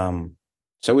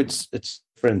 So it's a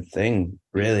different thing,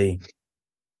 really.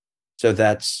 So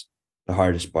that's the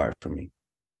hardest part for me.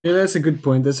 Yeah, that's a good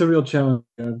point. That's a real challenge.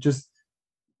 Just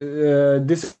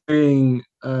disagreeing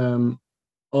on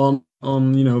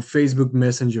Facebook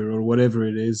Messenger or whatever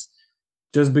it is,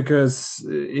 just because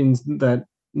in that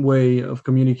way of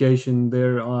communication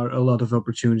there are a lot of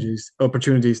opportunities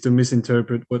to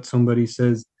misinterpret what somebody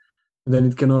says, and then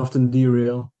it can often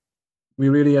derail. We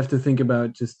really have to think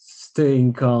about just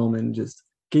staying calm and just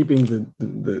keeping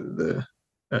the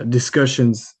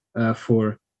discussions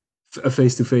for a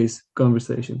face-to-face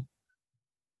conversation.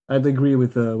 I'd agree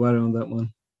with Wara on that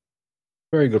one.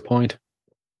 Very good point.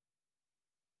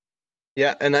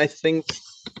 Yeah, and I think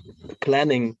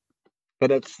planning,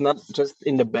 but it's not just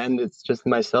in the band, it's just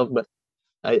myself, but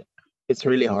it's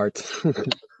really hard to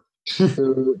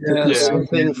do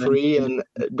something free, and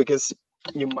because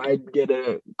you might get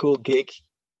a cool gig.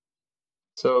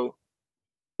 So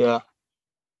yeah,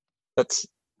 that's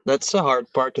a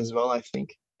hard part as well. I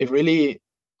think it really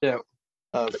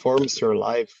forms your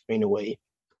life in a way.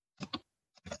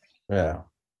 Yeah.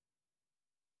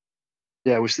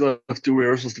 Yeah, we still have 2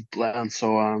 rehearsals to plan,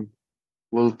 so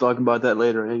we'll talk about that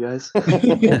later, hey guys?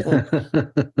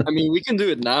 I mean, we can do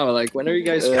it now. Like, when are you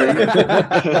guys free?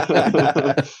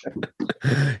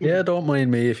 Yeah, don't mind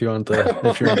me if you want to go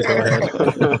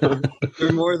ahead.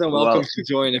 You're more than welcome to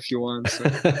join if you want. So.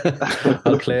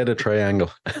 I'll play the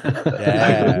triangle.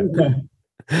 Yeah.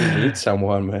 You need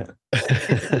someone, man.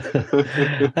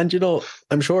 And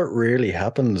I'm sure it really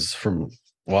happens from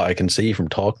what I can see from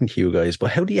talking to you guys,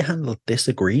 but how do you handle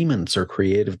disagreements or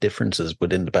creative differences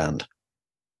within the band?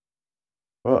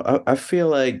 Well, I feel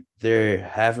like there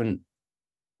haven't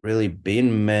really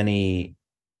been many,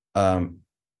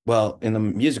 well, in a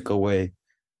musical way,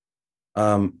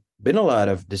 been a lot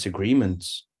of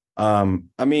disagreements. I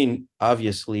mean,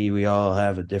 obviously we all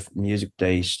have a different music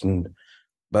taste,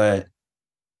 but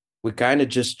we kind of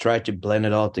just try to blend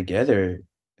it all together.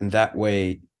 In that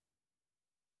way,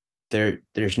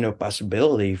 there's no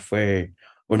possibility for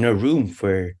or no room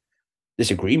for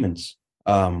disagreements.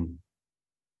 I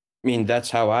mean, that's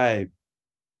how I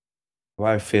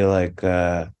feel like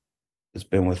it's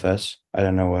been with us. I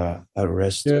don't know how the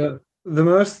rest. Yeah, the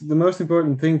most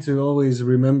important thing to always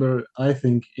remember, I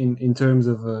think, in terms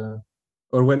of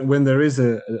or when there is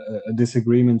a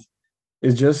disagreement,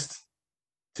 is just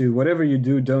to whatever you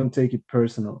do, don't take it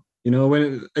personal. You know,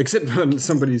 except when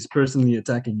somebody's personally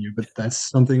attacking you, but that's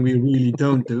something we really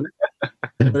don't do.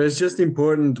 But it's just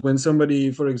important when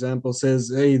somebody, for example,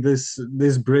 says, "Hey, this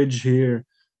bridge here,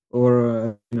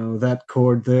 or that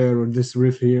chord there, or this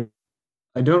riff here,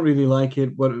 I don't really like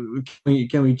it. What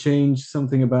can we change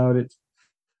something about it?"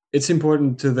 It's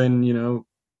important to then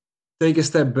take a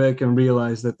step back and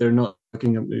realize that they're not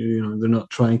looking at they're not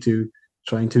trying to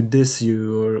diss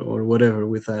you or whatever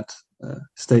with that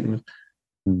statement.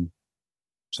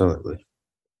 Absolutely.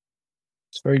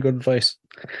 It's very good advice.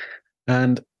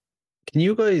 And can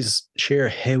you guys share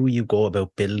how you go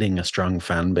about building a strong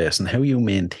fan base and how you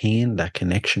maintain that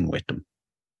connection with them?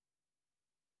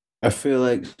 I feel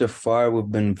like so far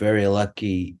we've been very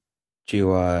lucky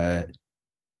to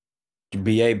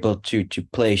be able to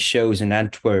play shows in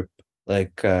Antwerp,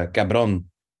 like Cabron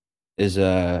is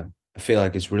I feel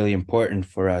like it's really important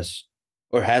for us,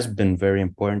 or has been very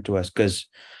important to us, because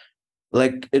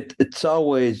like it's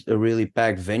always a really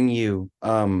packed venue.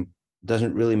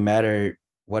 Doesn't really matter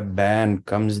what band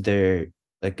comes there.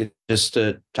 Like it's just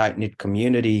a tight knit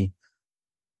community.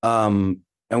 And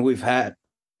we've had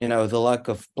the luck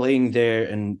of playing there,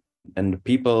 and the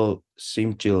people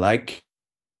seem to like,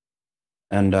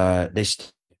 and I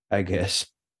guess,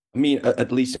 I mean,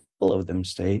 at least all of them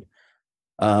stayed.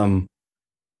 Um,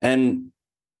 and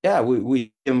yeah, we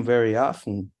see them very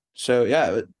often. So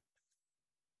yeah,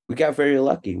 we got very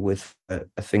lucky with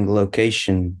I think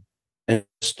location, and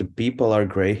just the people are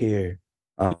great here.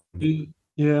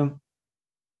 Yeah,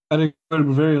 I think we're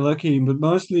very lucky, but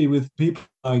mostly with people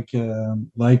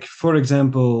like for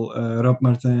example, Rob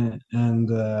Martin and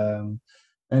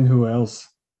who else?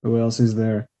 Who else is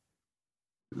there?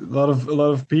 A lot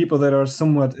of people that are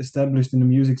somewhat established in the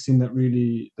music scene that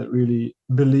really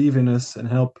believe in us and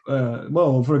help.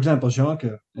 Well, for example,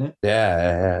 Jean-Claude. Yeah.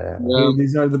 Yeah.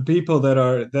 These are the people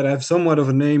that have somewhat of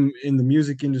a name in the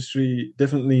music industry,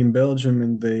 definitely in Belgium,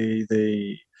 and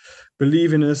they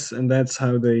believe in us, and that's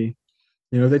how they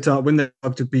talk. When they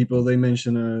talk to people, they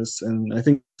mention us, and I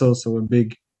think it's also a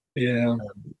Yeah.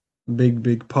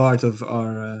 big part of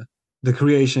our the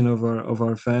creation of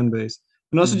our fan base,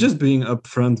 and also just being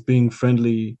upfront, being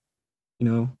friendly,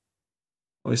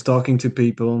 always talking to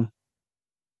people,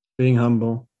 being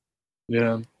humble.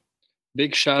 Yeah.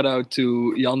 Big shout out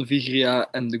to Jan Vigria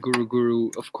and the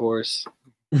Guru, of course.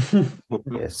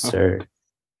 Yes, sir.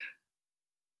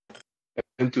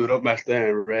 And to Rob Martin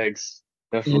and Regs,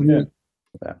 definitely.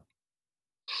 Yeah.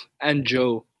 And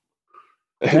Joe.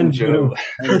 And Joe.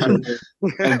 And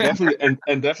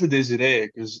and definitely Desiree,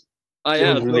 because Oh it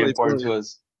yeah, was really totally, important totally. to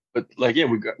us. But like, yeah,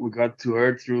 we got to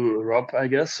her through Rob, I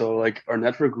guess. So like, our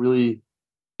network really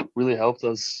helped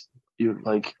us,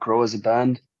 like, grow as a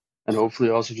band, and hopefully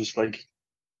also just like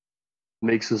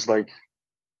makes us like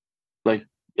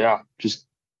yeah, just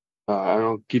I don't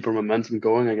know, keep our momentum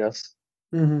going, I guess.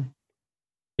 Mhm.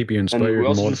 Keep you And inspired we and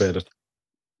also motivated.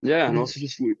 and also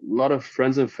just a lot of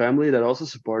friends and family that also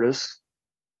support us.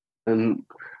 And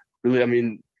really, I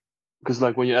mean, because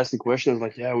like when you ask the question, it's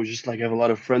like, yeah, we just like have a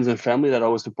lot of friends and family that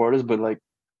always support us, but like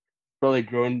probably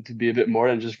grown to be a bit more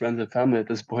than just friends and family at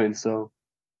this point. So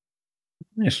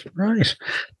Nice, right.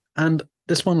 And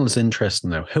this one was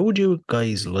interesting now. How would you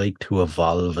guys like to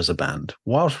evolve as a band?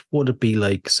 What would it be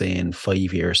like, say, in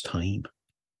 5 years' time?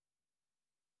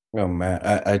 Oh man,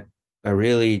 I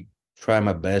really try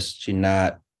my best to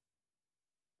not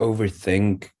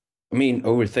overthink. I mean,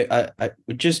 overthink. I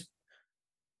would just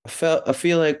I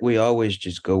feel like we always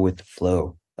just go with the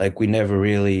flow. Like we never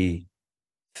really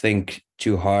think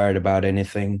too hard about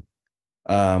anything.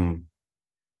 Um,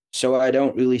 so I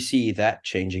don't really see that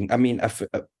changing. I mean,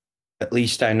 at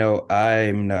least I know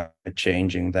I'm not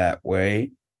changing that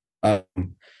way.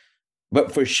 Um,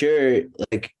 but for sure,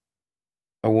 like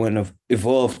I want to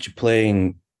evolve to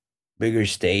playing bigger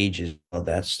stages, all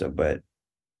that stuff. But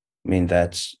I mean,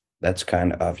 that's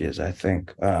kind of obvious, I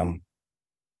think.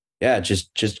 Yeah,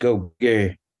 just go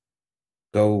bigger,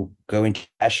 go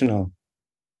international.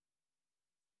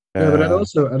 Yeah, but I'd Uh,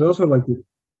 also I'd also like to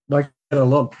get a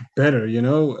lot better.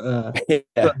 yeah,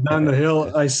 Down the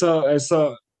hill, I saw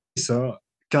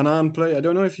Canaan play. I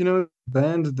don't know if you know the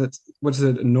band that what's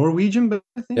it, a Norwegian band,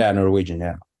 I think. yeah, Norwegian,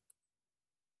 yeah.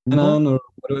 Canaan, or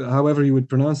however you would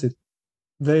pronounce it.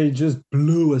 they just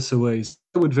blew us away. So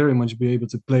I would very much be able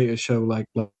to play a show like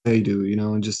they do,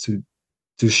 and just to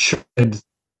shred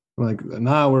like an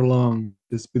hour long,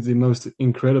 just with the most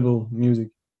incredible music.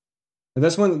 And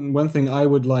that's one thing I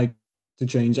would like to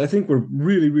change. I think we're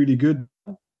really, really good,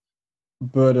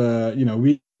 but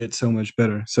we get so much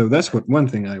better. So that's one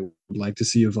thing I would like to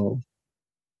see evolve.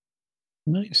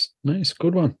 Nice,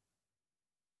 good one.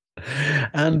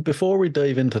 And before we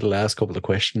dive into the last couple of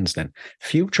questions, then,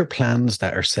 future plans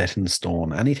that are set in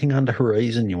stone, anything on the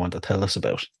horizon you want to tell us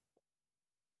about?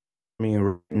 I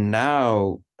mean,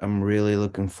 now I'm really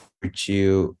looking forward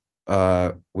to.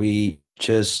 We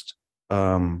just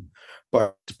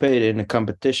participated in a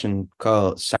competition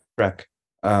called Soundtrack.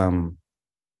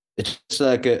 It's just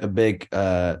like a big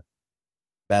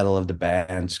battle of the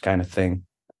bands kind of thing.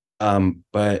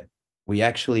 But we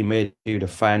actually made it to the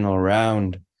final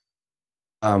round.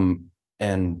 And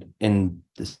in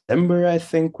December, I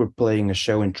think we're playing a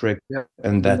show in Trick,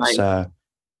 and that's I'm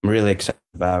really excited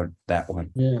about that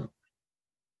one. Yeah.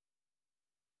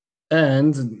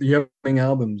 And the upcoming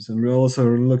albums, and we're also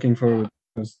looking forward to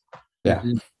those. Yeah.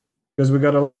 Because we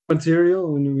got a lot of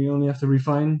material, and we only have to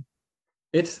refine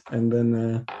it, and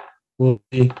then we'll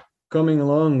be coming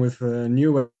along with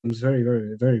new albums very,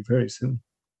 very, very, very soon.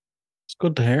 It's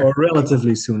good to hear. Or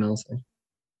relatively soon, I'll say.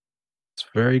 It's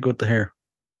very good to hear.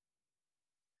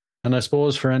 And I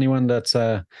suppose for anyone that's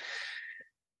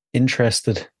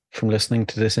interested from listening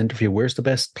to this interview, where's the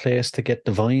best place to get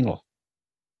the vinyl?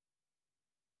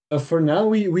 For now,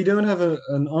 we don't have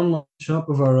an online shop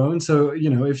of our own. So,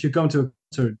 if you come to a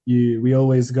concert, we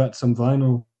always got some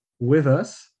vinyl with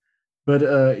us. But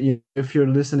if you're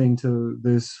listening to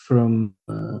this from,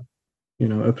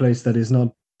 a place that is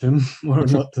not or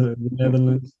not the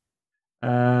Netherlands,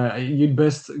 you'd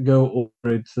best go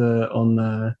over it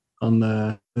on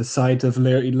the site of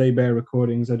Laybear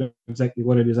Recordings. I don't know exactly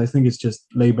what it is. I think it's just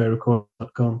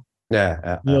laybearrecords.com.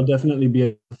 Yeah. You'll definitely be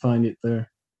able to find it there.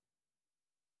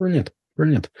 Brilliant.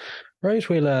 Right,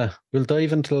 we'll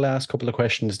dive into the last couple of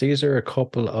questions. These are a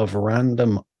couple of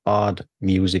random, odd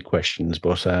music questions,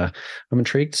 but I'm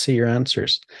intrigued to see your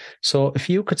answers. So, if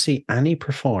you could see any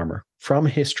performer from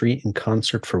history in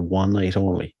concert for one night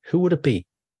only, who would it be?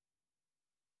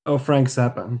 Oh, Frank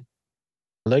Zappa.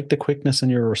 I like the quickness in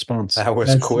your response. That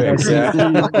was quick. That's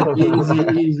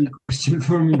easy question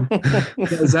for me.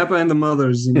 Zappa and the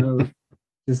Mothers,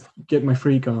 just get my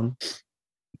freak on.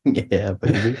 Yeah,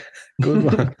 baby. Good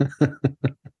one.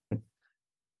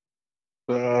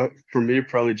 For me,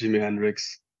 probably Jimi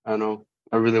Hendrix. I know.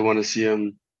 I really want to see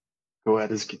him go at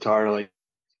his guitar like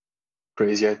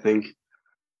crazy, I think.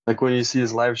 Like when you see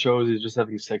his live shows, he's just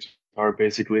having sex guitar,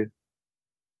 basically.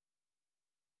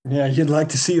 Yeah, you'd like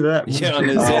to see that. Yeah, on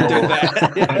his head do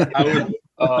that. I would.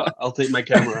 I'll take my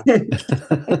camera.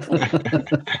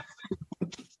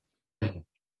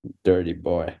 Dirty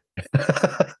boy.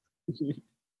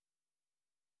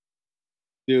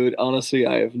 Dude, honestly,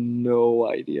 I have no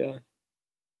idea.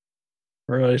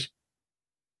 Right.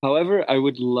 However, I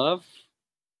would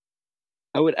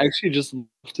actually just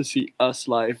love to see us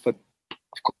live, but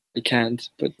of course I can't.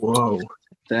 But whoa,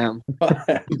 damn,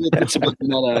 that's a bit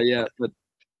meta, yeah. But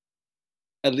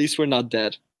at least we're not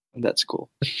dead, and that's cool.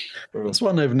 That's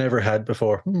one I've never had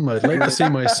before. I'd like to see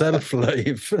myself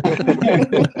live.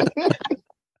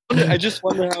 I just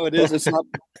wonder how it is. It's not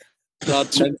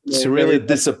it's really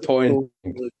disappointing.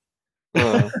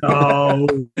 No.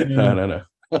 No.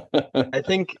 I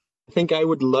think I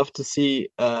would love to see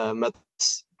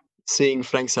Mats seeing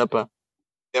Frank Zappa.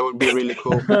 That would be really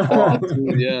cool.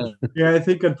 Yeah. Yeah, I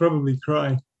think I'd probably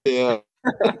cry. Yeah.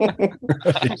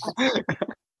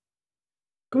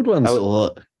 Good ones.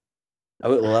 I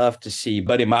would love to see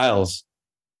Buddy Miles.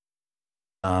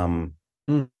 I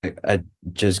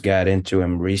just got into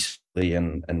him recently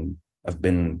and I've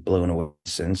been blown away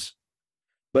since.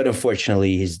 But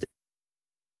unfortunately,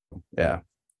 I'll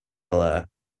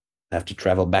have to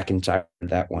travel back in time for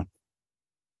that one.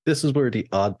 This is where the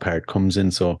odd part comes in.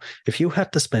 So if you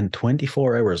had to spend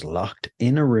 24 hours locked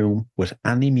in a room with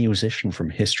any musician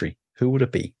from history, who would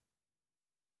it be?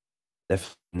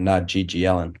 Definitely not Gigi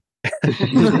Allen.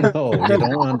 No, you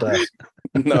don't want that.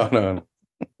 No.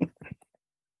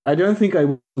 I don't think I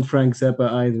want Frank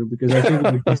Zappa either, because I think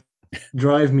it would just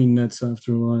drive me nuts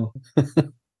after a while.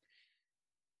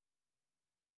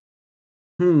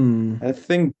 I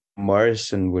think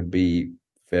Morrison would be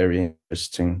very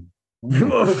interesting.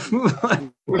 Yeah,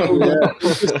 to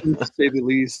say the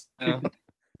least. Yeah.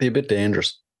 Be a bit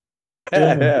dangerous.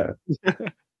 Yeah. I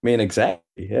mean,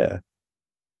 exactly. Yeah.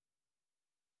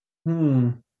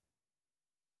 A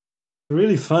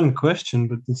really fun question,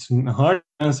 but it's a hard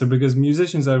to answer because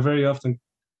musicians are very often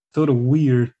sort of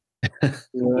weird.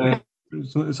 Yeah.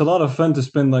 It's a lot of fun to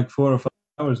spend like 4 or 5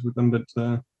 hours with them, but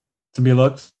to be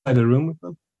locked inside a room with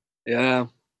them. Yeah.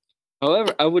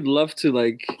 However, I would love to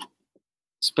like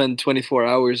spend 24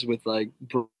 hours with like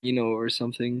Bruno or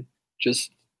something.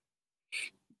 Just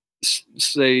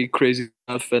say crazy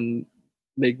stuff and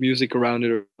make music around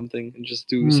it or something, and just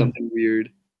do something weird.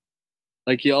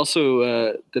 Like he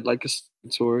also did like a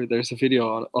tour. There's a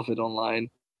video of it online,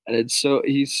 and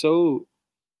he's so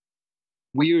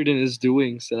weird in his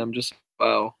doings that I'm just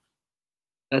wow,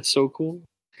 that's so cool.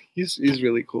 He's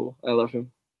really cool. I love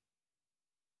him.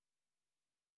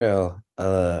 Well,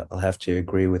 I'll have to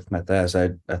agree with Matthias.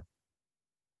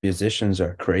 Musicians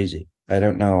are crazy. I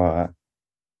don't know.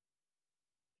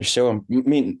 They're so, I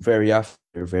mean, very often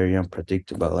they're very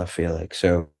unpredictable. I feel like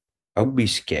so. I would be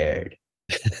scared.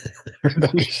 I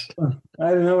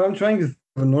don't know. I'm trying to think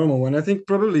of a normal one. I think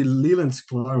probably Leland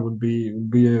Sklar would be a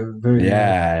very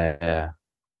Yeah.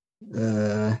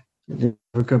 have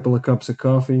a couple of cups of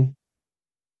coffee.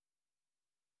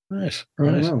 Right. I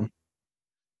don't know.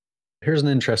 Here's an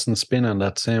interesting spin on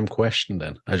that same question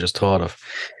then. I just thought of,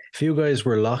 if you guys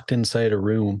were locked inside a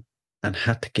room and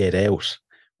had to get out,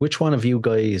 which one of you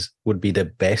guys would be the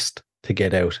best to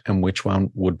get out and which one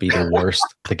would be the worst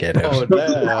to get out?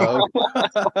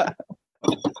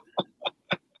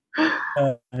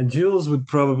 Jules would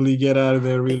probably get out of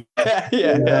there really.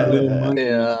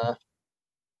 Yeah.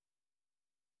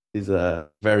 He's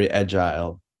very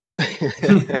agile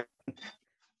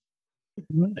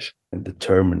and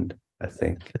determined, I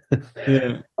think.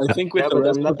 Yeah. I think with Yeah, the but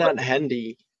rest I'm not of that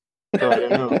handy. So I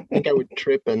don't know. I think I would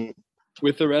trip and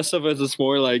with the rest of us, it's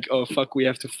more like, oh fuck, we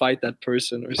have to fight that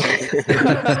person or something.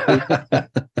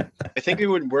 I think we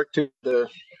would work together.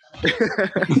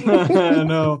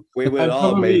 No, We will I'd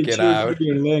all probably make it chew out. through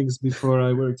your legs before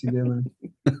I work together.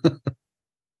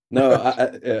 No,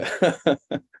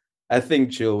 I think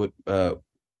Jill would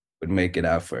make it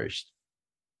out first.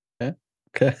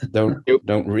 Okay.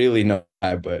 Don't really know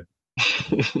why, but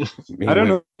I don't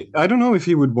know. I don't know if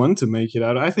he would want to make it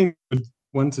out. I think he would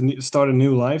want to start a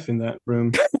new life in that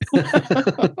room.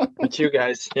 With you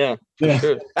guys, yeah, for Yeah.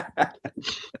 sure.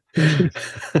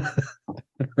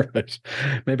 Right.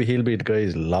 Maybe he'll be the guy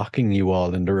who's locking you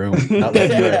all in the room, not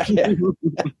letting you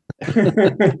out.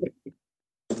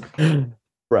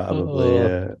 Probably, Oh.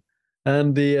 yeah.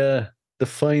 And the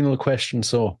final question,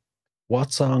 so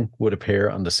what song would appear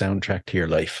on the soundtrack to your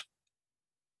life?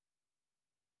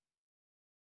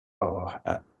 Oh,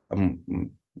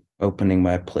 I'm opening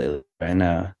my playlist right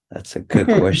now. That's a good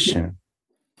question.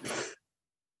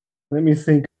 Let me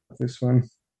think of this one.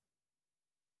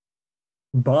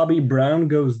 Bobby Brown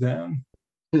Goes Down.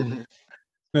 No,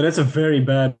 that's a very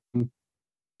bad one.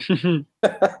 You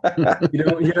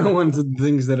don't want the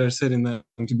things that are said in that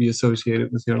to be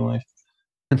associated with your life.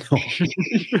 No.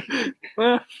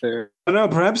 Fair. I don't know,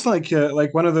 perhaps like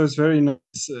one of those very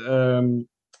nice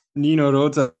Nino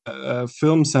Rota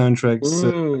film soundtracks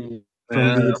from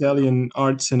the Italian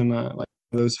art cinema, like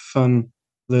those fun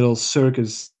little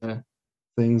circus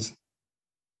things,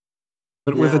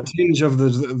 but with a tinge of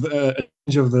the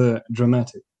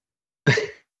dramatic.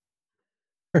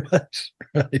 Right.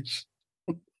 I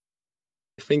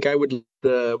think I would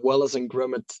the Wallace and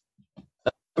Gromit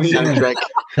soundtrack.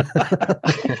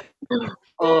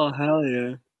 Oh hell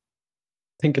yeah!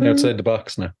 Thinking outside the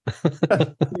box now.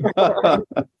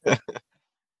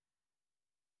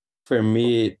 For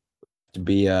me, to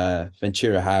be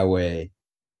Ventura Highway,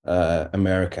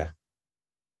 America.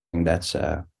 And that's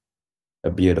a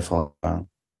beautiful song.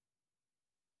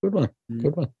 Good one.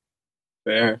 Good one.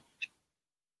 Fair.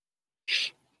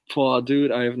 Wow,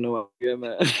 dude, I have no idea,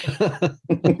 man.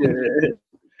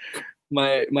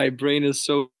 My brain is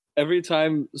so. Every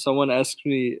time someone asks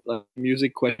me like a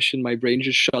music question, my brain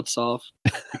just shuts off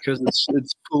because it's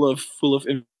full of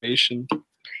information.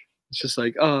 It's just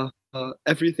like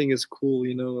everything is cool,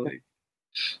 you know, like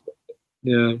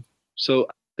yeah. So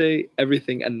I say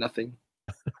everything and nothing.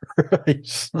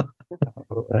 Right.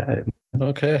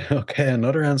 Okay.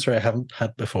 Another answer I haven't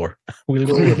had before. We'll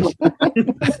go with it.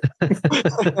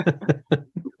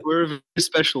 We're a very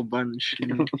special bunch, you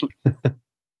know.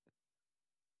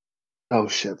 Oh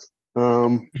shit.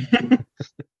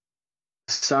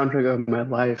 Soundtrack of my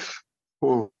life.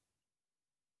 Oh.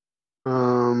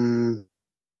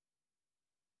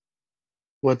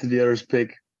 What did the others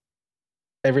pick?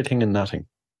 Everything and nothing.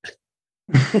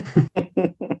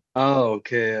 Oh,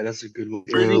 okay, that's a good one.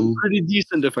 Pretty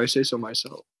decent, if I say so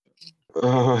myself.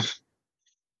 I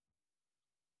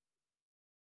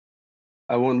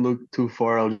won't look too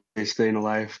far. I'll be Staying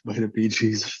Alive by the Bee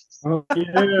Gees. Oh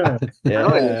yeah.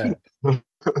 Yeah.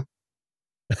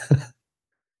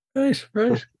 Right.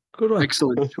 Good one.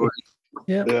 Excellent choice.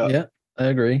 Yeah, I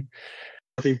agree.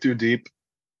 Nothing too deep.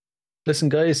 Listen,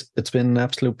 guys, it's been an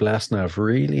absolute blast now. I've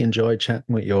really enjoyed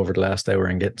chatting with you over the last hour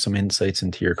and getting some insights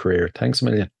into your career. Thanks a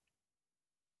million.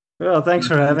 Well, thanks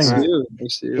for having Thanks me. to you.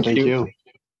 Thanks to you. Thank you.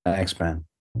 Thanks, man.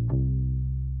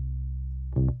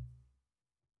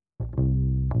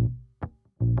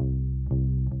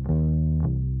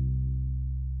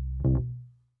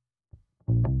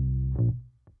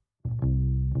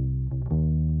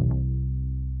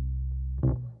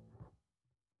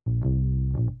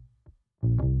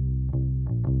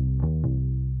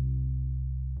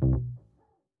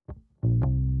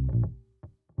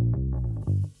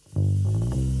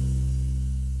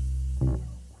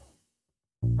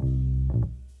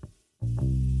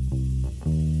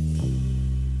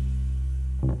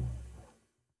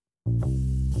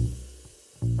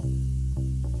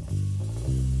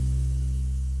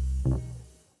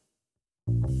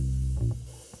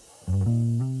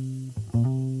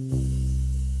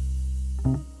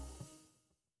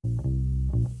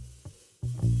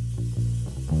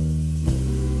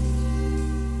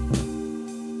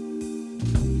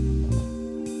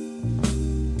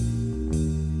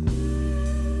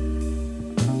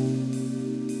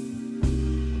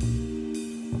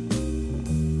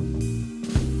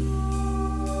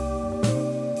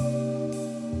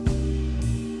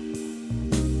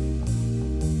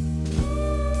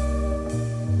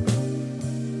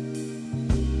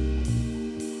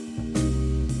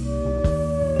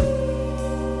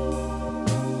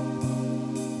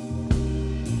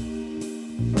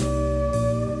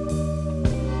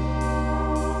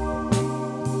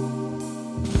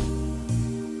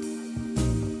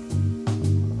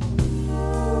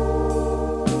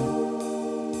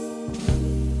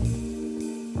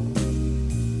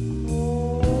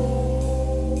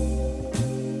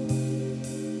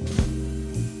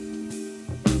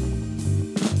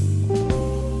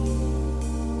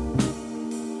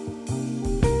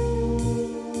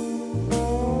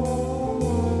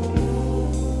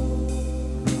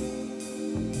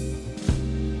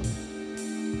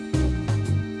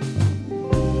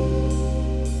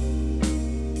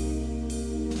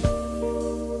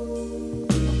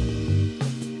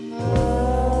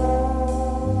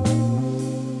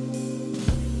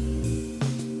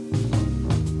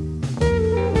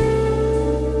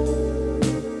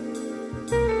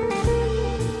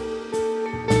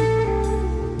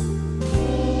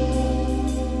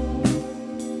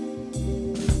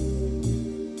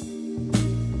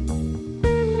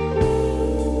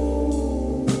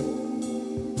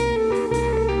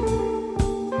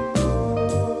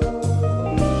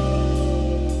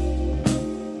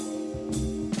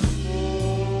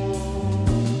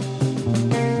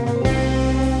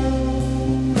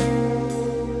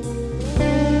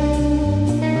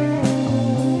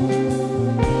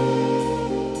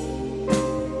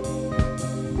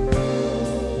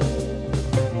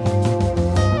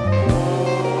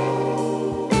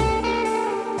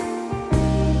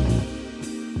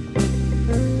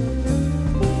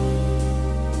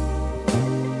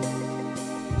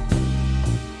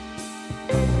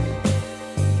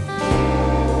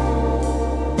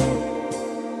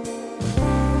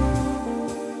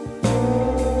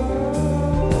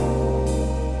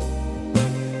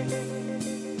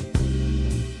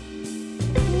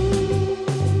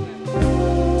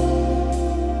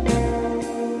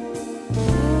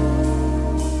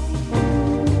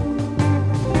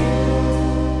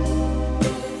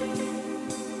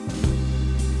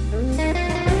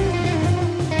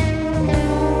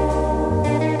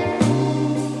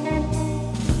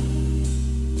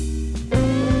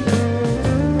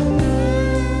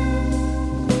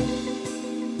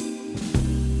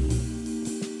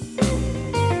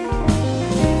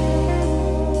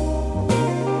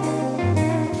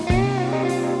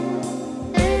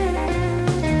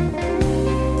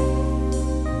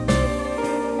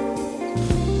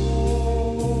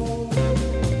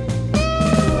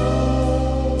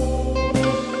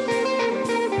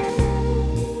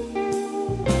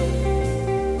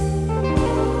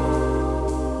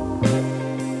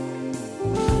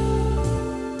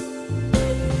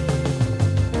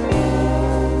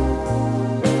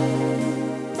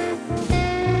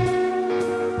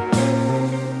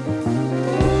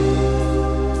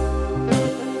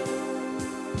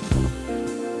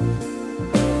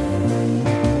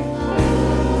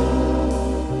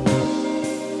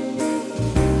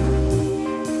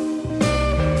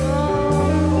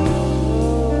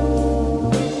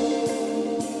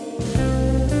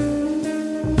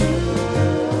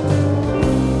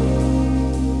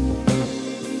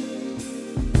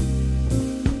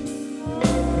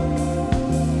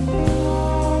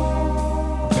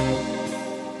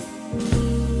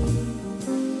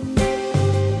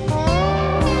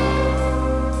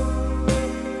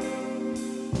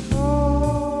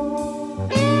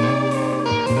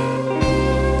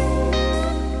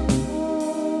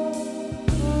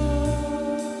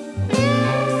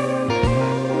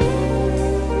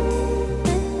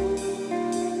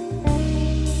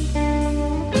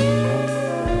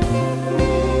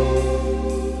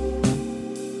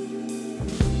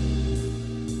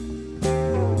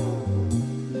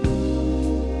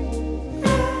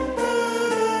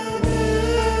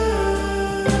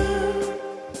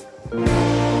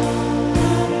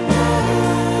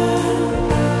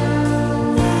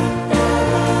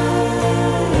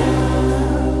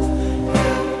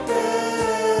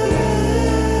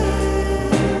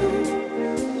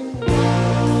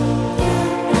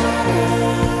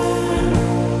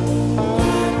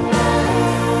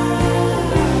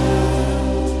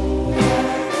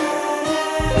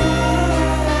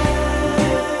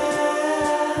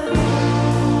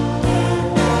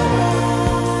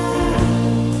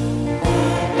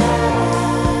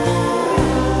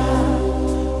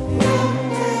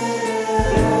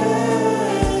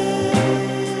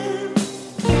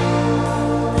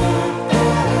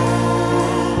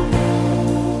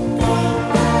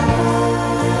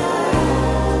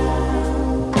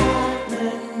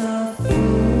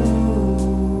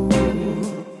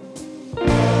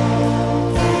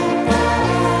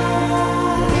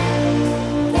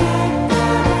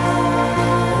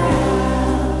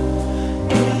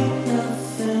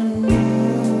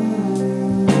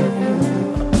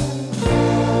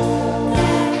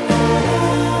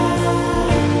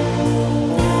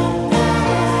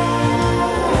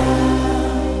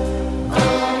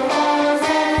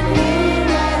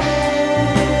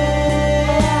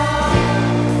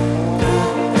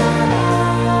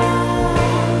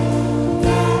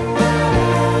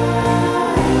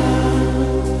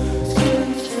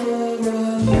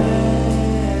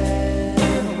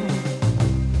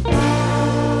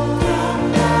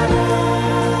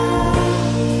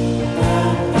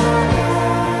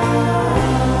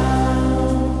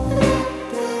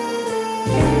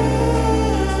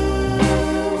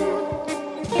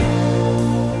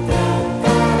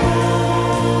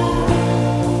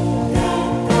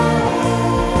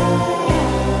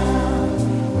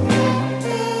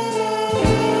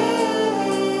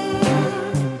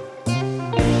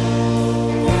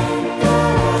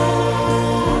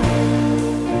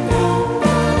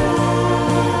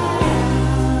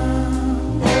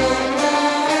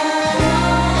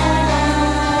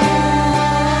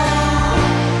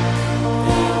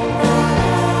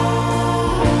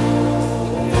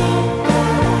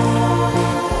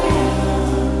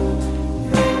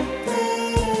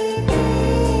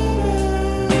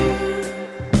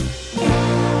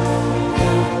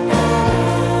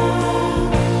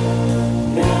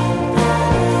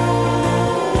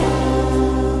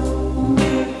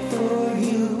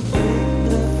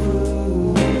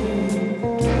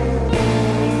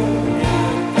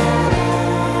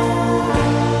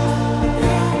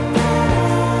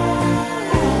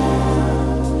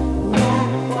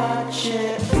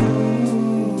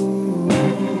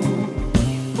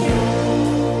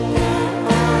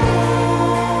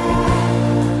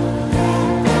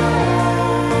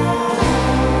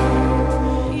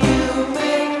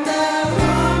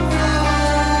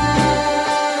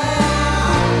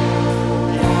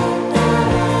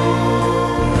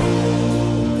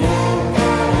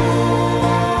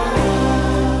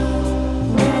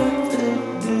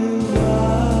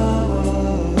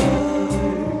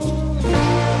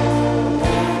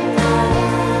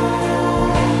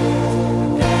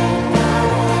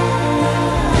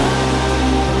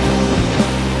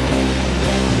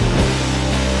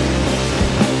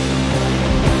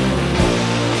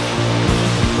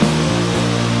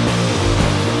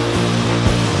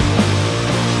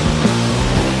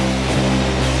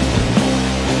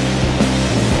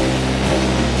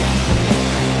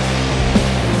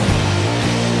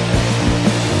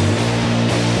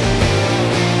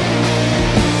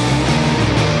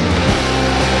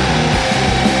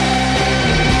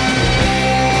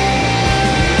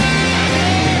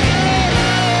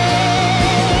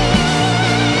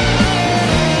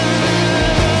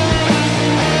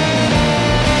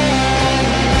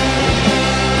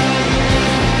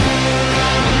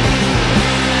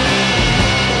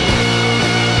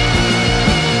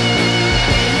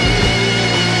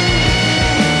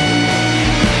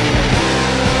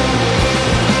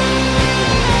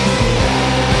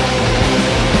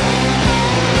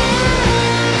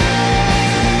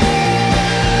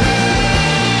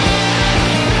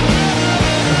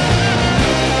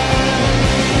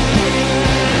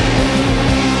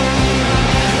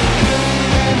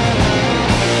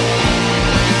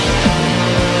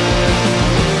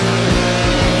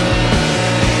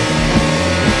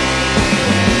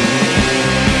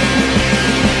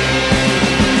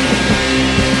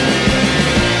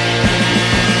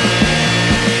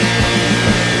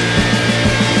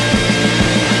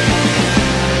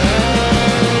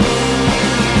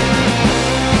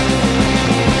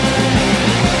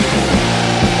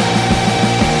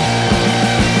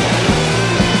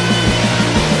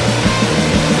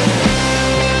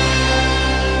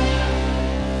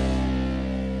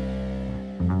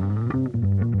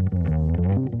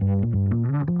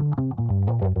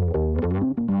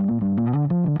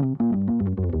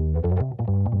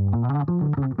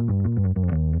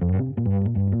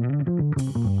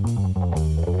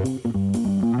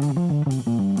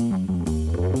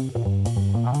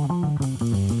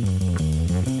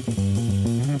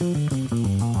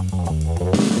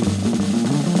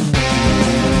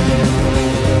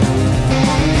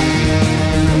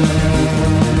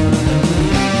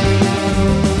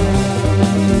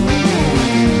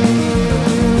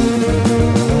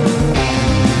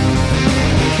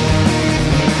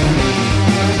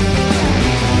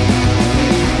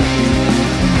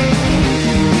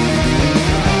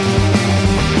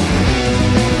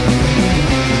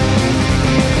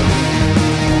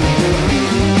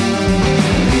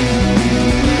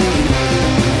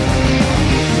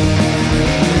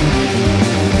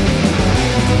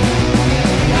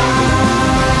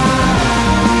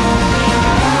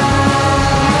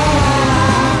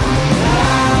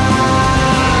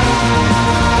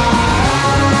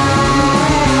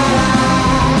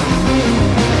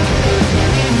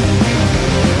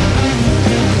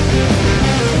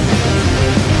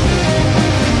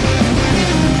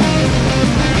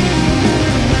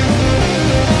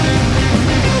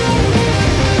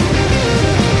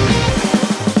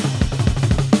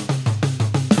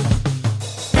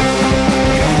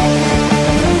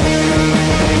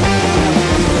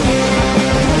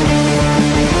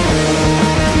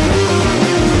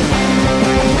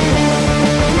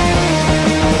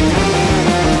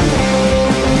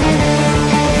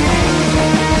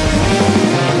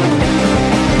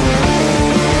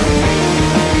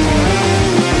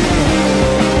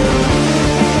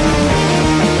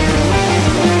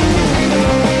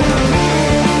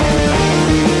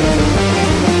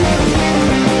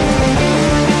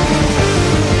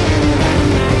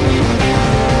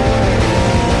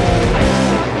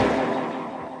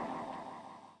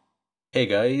 Hey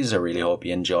guys, I really hope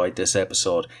you enjoyed this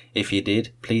episode. If you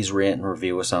did, please rate and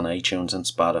review us on iTunes and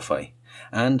Spotify.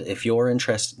 And if you're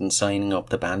interested in signing up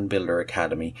to Band Builder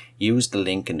Academy, use the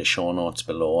link in the show notes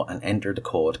below and enter the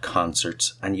code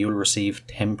CONCERTS and you'll receive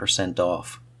 10%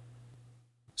 off.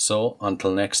 So,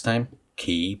 until next time,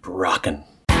 keep rocking.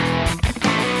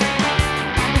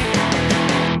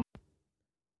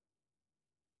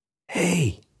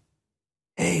 Hey,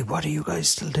 what are you guys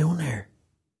still doing here?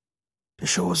 The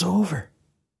show's over.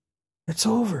 It's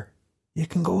over. You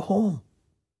can go home.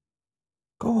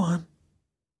 Go on.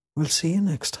 We'll see you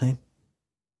next time.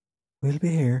 We'll be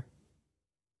here.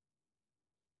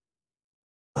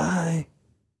 Bye.